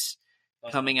voice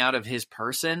coming out of his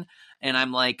person, and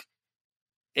I'm like,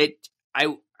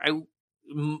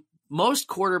 most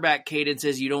quarterback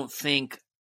cadences you don't think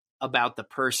about the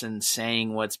person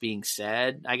saying what's being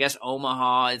said. I guess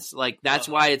Omaha, it's like, that's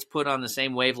why it's put on the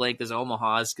same wavelength as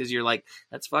Omaha, is because you're like,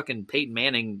 that's fucking Peyton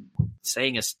Manning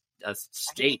saying a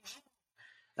state,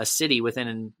 a city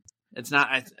within it's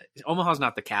not, Omaha's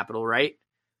not the capital, right?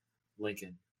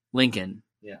 Lincoln.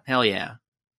 Yeah. Hell yeah.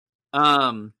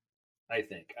 I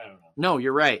think. I don't know. No,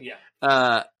 you're right.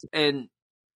 Yeah. And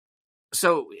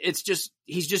so it's just,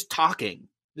 he's just talking.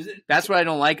 That's what I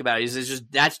don't like about it.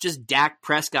 That's just Dak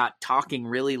Prescott talking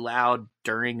really loud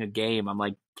during a game. I'm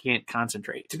like, can't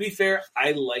concentrate. To be fair,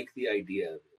 I like the idea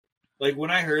of it. Like when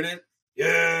I heard it,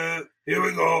 yeah, here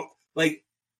we go. Like,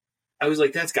 I was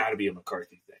like, that's got to be a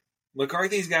McCarthy thing.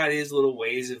 McCarthy's got his little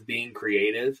ways of being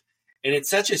creative, and it's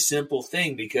such a simple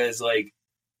thing because, like,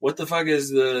 what the fuck is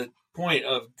the point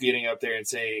of getting up there and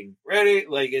saying ready?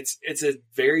 Like, it's a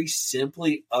very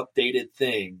simply updated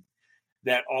thing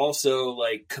that also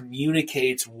like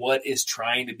communicates what is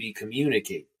trying to be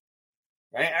communicated.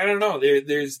 Right? I don't know.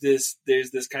 There's this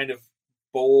kind of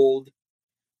bold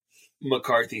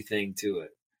McCarthy thing to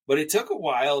it, but it took a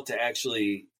while to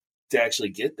actually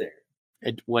get there.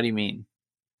 What do you mean?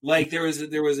 Like there was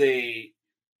a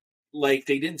like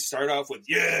they didn't start off with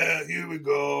yeah, here we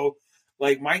go.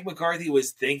 Like Mike McCarthy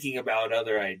was thinking about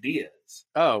other ideas.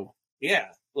 Oh, yeah,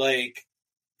 like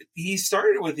he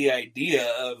started with the idea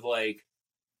of like,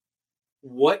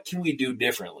 what can we do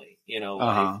differently? You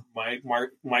know, like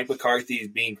Mike McCarthy is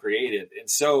being creative, and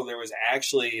so there was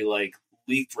actually like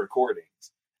leaked recordings.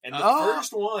 And the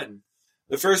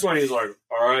first one, he's like,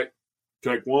 "All right,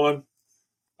 take one.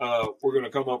 We're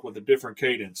gonna come up with a different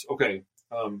cadence. Okay.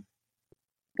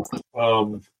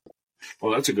 Well,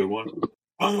 that's a good one.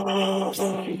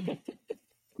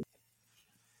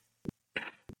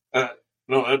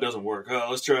 No, that doesn't work.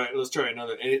 Let's try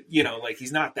another. And it, you know, like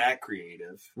he's not that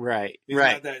creative, right? He's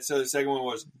right. Not that, so the second one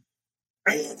was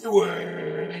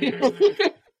anyway.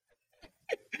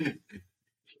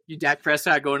 You Dak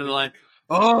Prescott going to the line.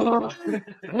 Oh,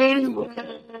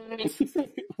 anyway.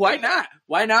 Why not?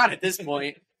 Why not at this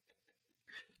point?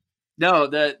 No,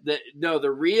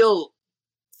 the real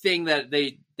thing that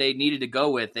they needed to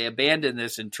go with, they abandoned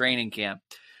this in training camp,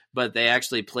 but they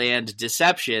actually planned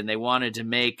deception. They wanted to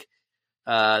make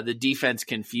the defense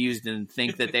confused and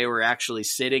think that they were actually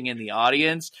sitting in the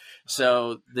audience.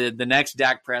 So the next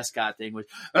Dak Prescott thing was,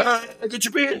 get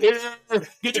your beer here,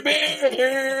 get your beer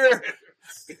here.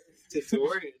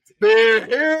 Beer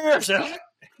here.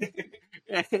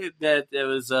 that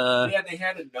was yeah, they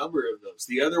had a number of those.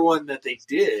 The other one that they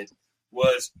did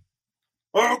was,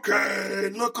 okay,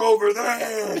 look over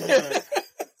there.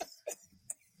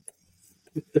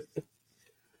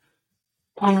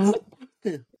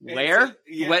 Where?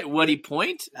 Yeah. Would he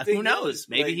point? Who knows?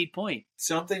 Maybe like, he'd point.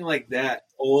 Something like that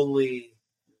only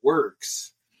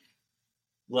works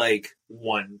like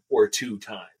 1 or 2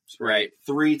 times. Right.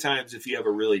 3 times if you have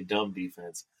a really dumb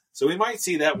defense. So we might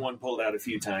see that one pulled out a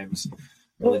few times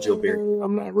on the Joe Barry.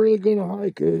 I'm not really going to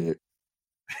hike it.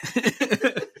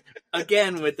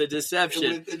 Again, with the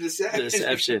deception.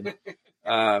 Deception.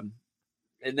 And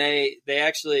they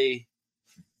actually,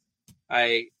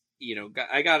 I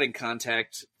got in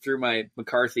contact through my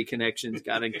McCarthy connections,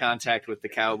 got in contact with the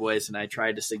Cowboys, and I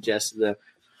tried to suggest to them,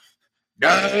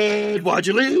 Dad, why'd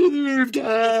you leave,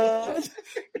 Dad?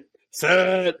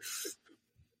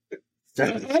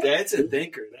 Dad's a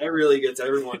thinker. That really gets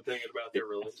everyone thinking about their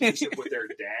relationship with their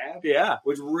dad. Yeah.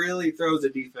 Which really throws the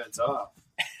defense off.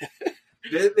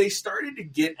 They started to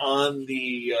get on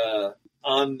the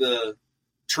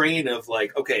train of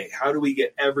like, okay, how do we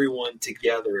get everyone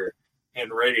together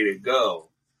and ready to go?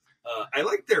 I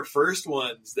like their first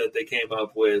ones that they came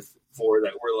up with for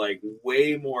that were like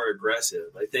way more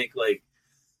aggressive. I think like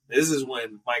this is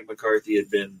when Mike McCarthy had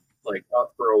been like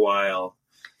up for a while,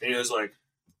 and he was like,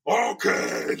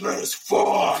 okay, let's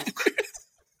fuck.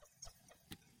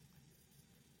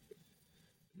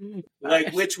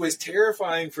 Like, which was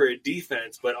terrifying for a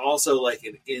defense, but also like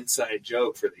an inside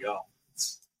joke for the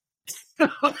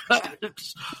offense.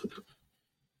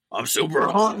 I'm super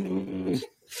horny.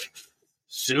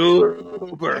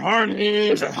 Super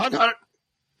horny.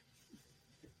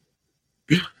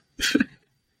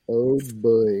 Oh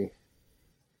boy.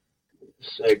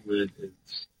 Segment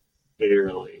is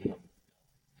barely.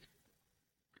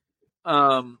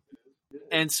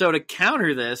 And so to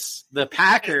counter this, the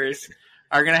Packers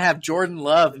are going to have Jordan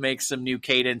Love make some new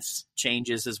cadence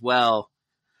changes as well.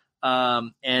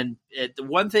 And the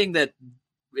one thing that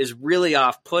is really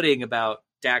off-putting about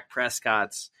Dak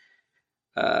Prescott's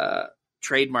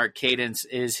trademark cadence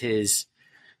is his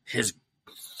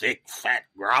thick, fat,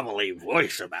 grovelly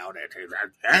voice about it. He's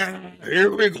like,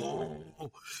 here we go.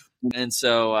 And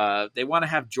so they want to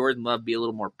have Jordan Love be a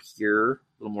little more pure, a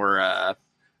little more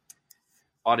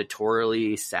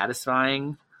auditorily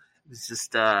satisfying. It's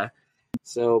just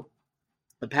so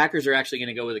the Packers are actually going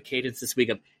to go with a cadence this week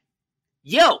of,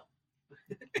 yo,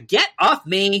 get off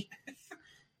me.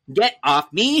 Get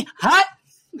off me, hot.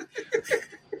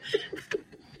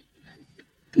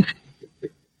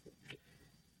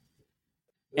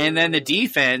 And then the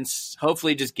defense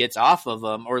hopefully just gets off of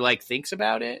them or like thinks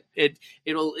about it.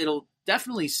 It'll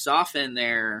definitely soften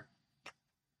their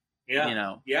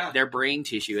their brain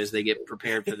tissue as they get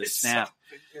prepared for the snap.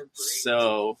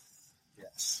 So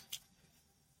yes.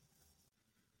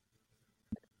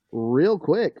 Real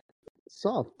quick,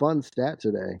 saw a fun stat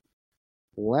today.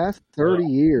 Last 30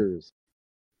 years,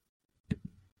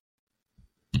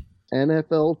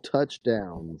 NFL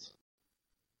touchdowns.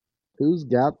 Who's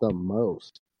got the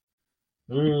most?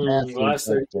 Last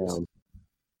 30 years.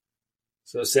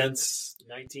 So since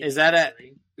 19. Is that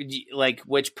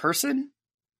which person?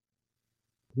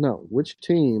 No, which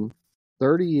team?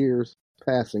 30 years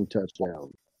passing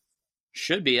touchdowns.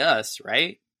 Should be us,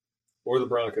 right? Or the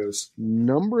Broncos.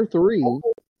 Number 3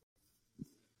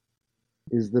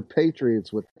 is the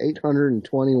Patriots with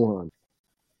 821.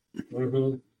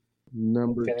 Mm-hmm.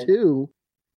 Number 2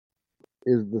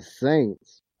 is the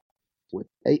Saints with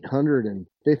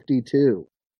 852.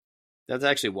 That's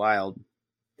actually wild.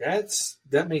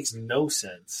 That makes no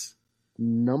sense.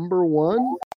 Number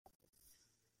 1,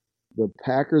 the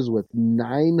Packers with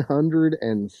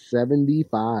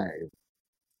 975.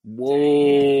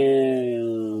 Whoa.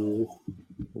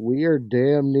 We are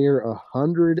damn near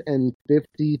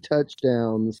 150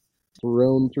 touchdowns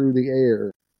thrown through the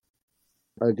air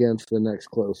against the next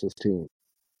closest team.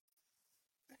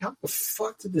 How the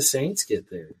fuck did the Saints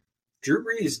get there? Drew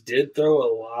Brees did throw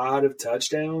a lot of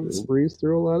touchdowns. Drew Brees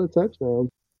threw a lot of touchdowns.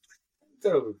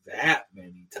 Throw that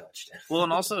many touchdowns. Well,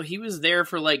 and also he was there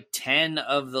for like 10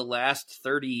 of the last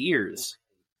 30 years.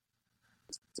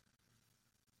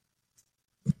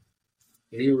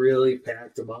 He really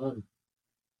packed them on.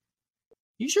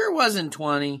 You sure it wasn't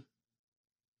 20?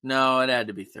 No, it had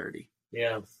to be 30.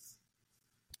 Yeah.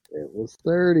 It was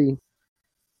 30.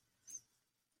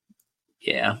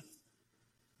 Yeah.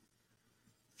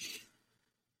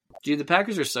 Dude, the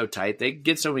Packers are so tight. They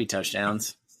get so many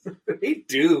touchdowns. They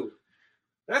do.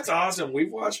 That's awesome.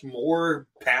 We've watched more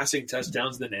passing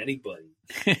touchdowns than anybody.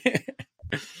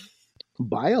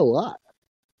 By a lot.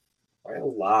 By a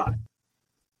lot.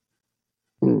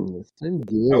 It's been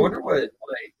good. I wonder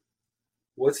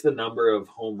what's the number of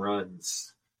home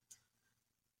runs?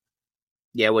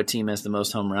 Yeah, what team has the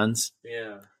most home runs?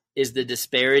 Yeah. Is the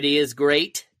disparity as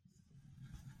great?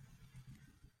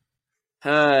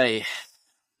 Hey.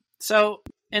 So,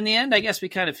 in the end, I guess we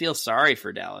kind of feel sorry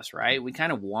for Dallas, right? We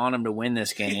kind of want them to win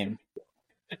this game.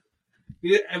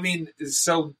 Yeah, I mean,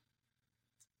 so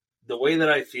the way that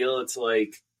I feel, it's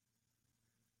like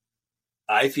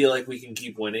I feel like we can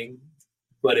keep winning,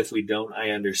 but if we don't,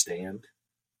 I understand.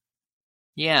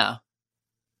 Yeah.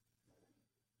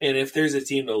 And if there's a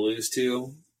team to lose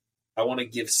to, I want to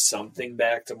give something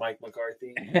back to Mike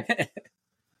McCarthy.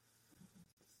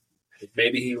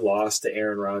 Maybe he lost to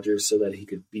Aaron Rodgers so that he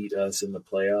could beat us in the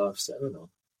playoffs. I don't know.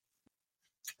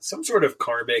 Some sort of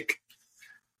karmic.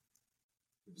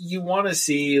 You want to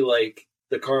see like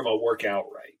the karma work out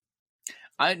right.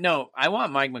 I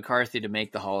want Mike McCarthy to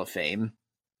make the Hall of Fame.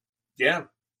 Yeah.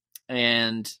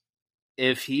 And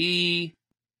the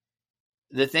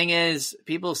thing is,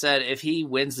 people said if he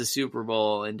wins the Super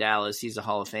Bowl in Dallas, he's a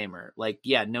Hall of Famer. Like,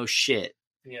 yeah, no shit.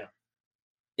 Yeah.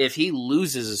 If he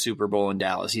loses a Super Bowl in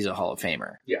Dallas, he's a Hall of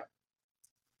Famer. Yeah.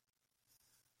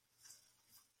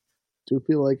 Do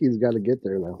feel like he's got to get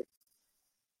there, though.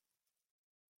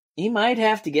 He might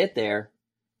have to get there.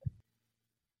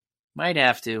 Might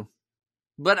have to.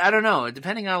 But I don't know,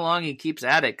 depending on how long he keeps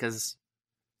at it, because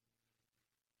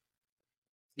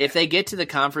if they get to the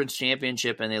conference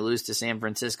championship and they lose to San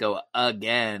Francisco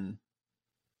again,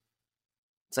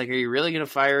 it's like, are you really going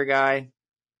to fire a guy?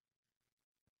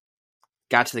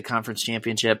 Got to the conference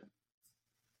championship.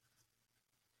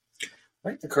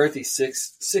 Mike McCarthy's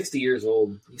 60 years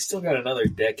old. He's still got another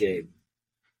decade.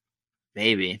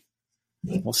 Maybe.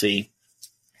 We'll see.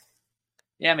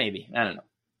 Yeah, maybe. I don't know.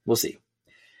 We'll see.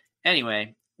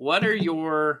 Anyway, what are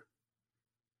your...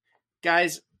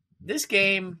 Guys, this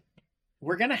game,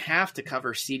 we're going to have to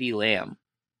cover CeeDee Lamb.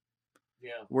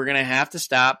 Yeah. We're going to have to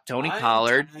stop Tony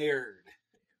Pollard. Tired.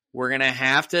 We're going to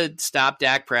have to stop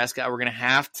Dak Prescott. We're going to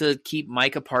have to keep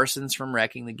Micah Parsons from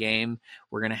wrecking the game.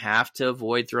 We're going to have to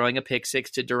avoid throwing a pick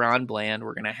six to Deron Bland.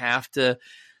 We're going to have to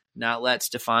not let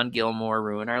Stephon Gilmore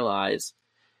ruin our lives.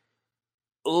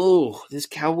 Oh, this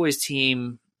Cowboys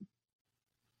team.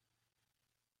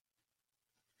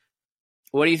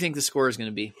 What do you think the score is going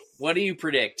to be? What do you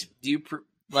predict? Do you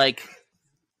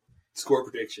score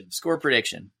prediction? Score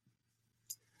prediction.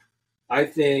 I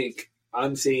think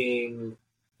I'm seeing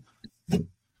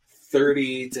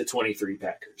 30-23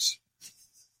 Packers.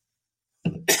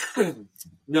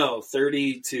 No,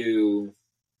 30-20.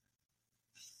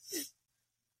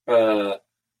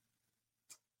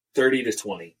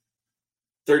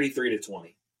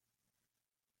 33-20.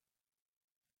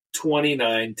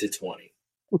 29-20.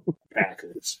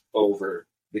 Packers over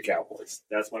the Cowboys.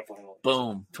 That's my final.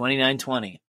 Boom.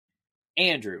 29-20.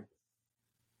 Andrew.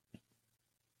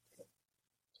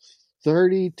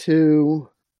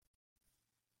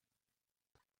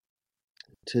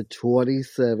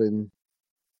 32-27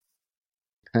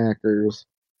 Packers.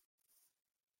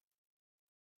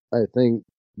 I think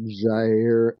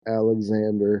Jair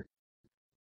Alexander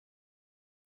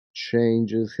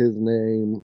changes his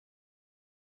name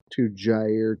to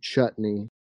Jair Chutney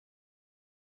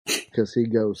because he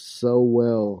goes so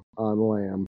well on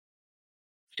lamb.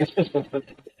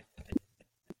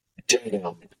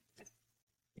 Damn.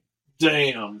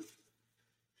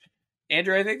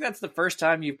 Andrew, I think that's the first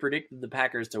time you've predicted the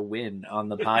Packers to win on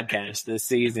the podcast this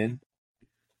season.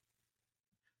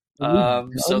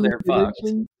 So they're fucked,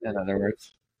 in other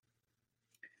words.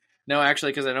 No,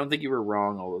 actually, because I don't think you were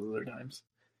wrong all those other times.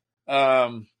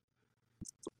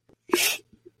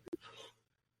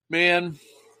 Man.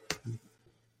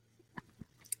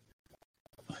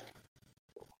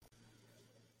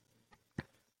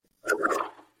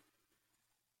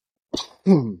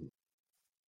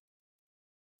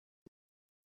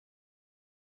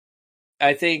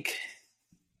 I think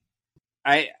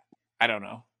I don't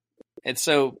know. It's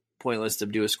so pointless to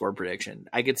do a score prediction.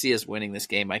 I could see us winning this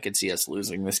game. I could see us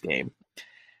losing this game.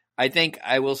 I think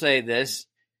I will say this.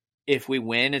 If we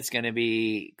win, it's going to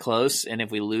be close. And if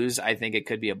we lose, I think it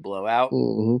could be a blowout.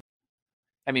 Mm-hmm.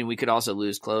 I mean, we could also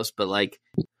lose close, but like,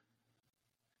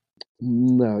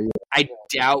 no, yeah. I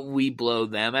doubt we blow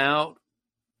them out.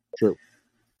 True.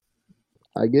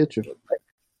 I get you.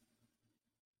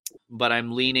 But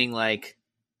I'm leaning like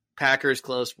Packers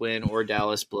close win or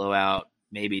Dallas blowout.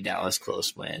 Maybe Dallas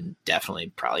close win.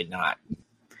 Definitely, probably not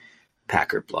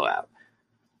Packer blowout.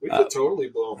 We could totally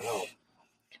blow them out.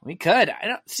 We could. I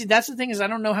don't see. That's the thing is, I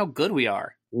don't know how good we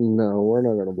are. No, we're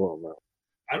not going to blow them out.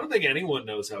 I don't think anyone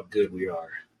knows how good we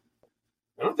are.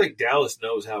 I don't think Dallas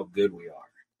knows how good we are.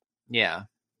 Yeah.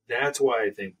 That's why I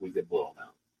think we could blow them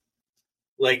out.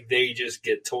 Like, they just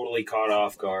get totally caught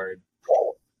off guard.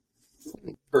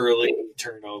 Early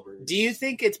turnovers. Do you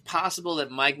think it's possible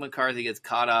that Mike McCarthy gets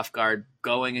caught off guard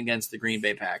going against the Green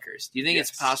Bay Packers? Do you think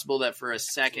it's possible that for a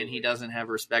second he doesn't have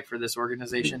respect for this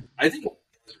organization? I think he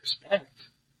has respect.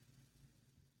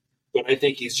 But I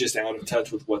think he's just out of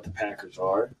touch with what the Packers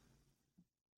are.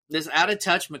 This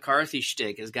out-of-touch McCarthy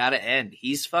shtick has got to end.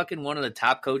 He's fucking one of the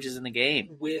top coaches in the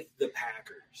game. With the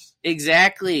Packers.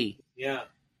 Exactly. Yeah.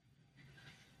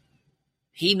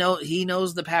 He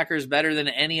knows the Packers better than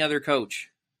any other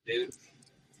coach. Dude,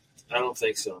 I don't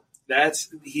think so.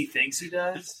 He thinks he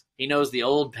does. He knows the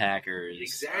old Packers.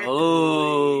 Exactly.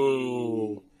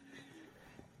 Oh.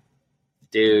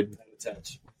 Dude. Out of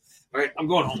touch. All right, I'm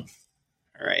going home.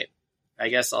 All right. I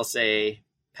guess I'll say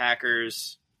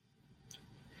Packers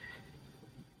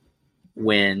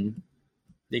win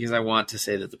because I want to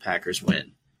say that the Packers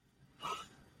win.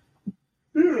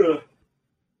 Yeah.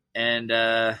 And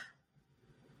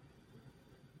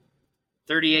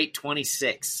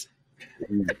 38-26.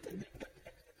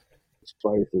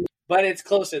 Spicy. But it's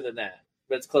closer than that.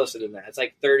 It's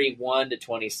like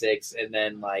 31-26, and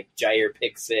then like Jair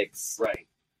pick six. Right.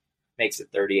 Makes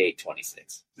it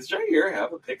 38-26. Does Jair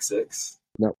have a pick six?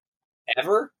 No.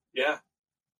 Ever? Yeah.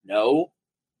 No.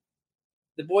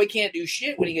 The boy can't do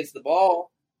shit when he gets the ball.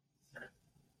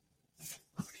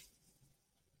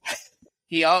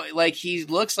 He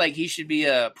looks like he should be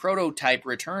a prototype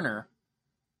returner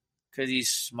because he's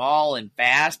small and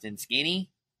fast and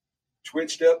skinny.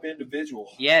 Twitched up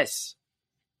individual. Yes.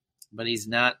 But he's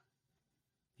not.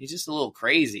 He's just a little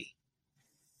crazy.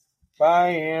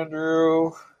 Bye,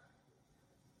 Andrew.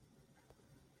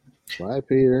 Bye,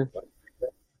 Peter.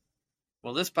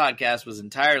 Well, this podcast was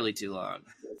entirely too long.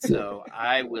 So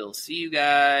I will see you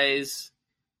guys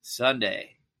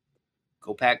Sunday.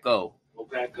 Go Pack Go. Go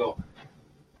Pack Go.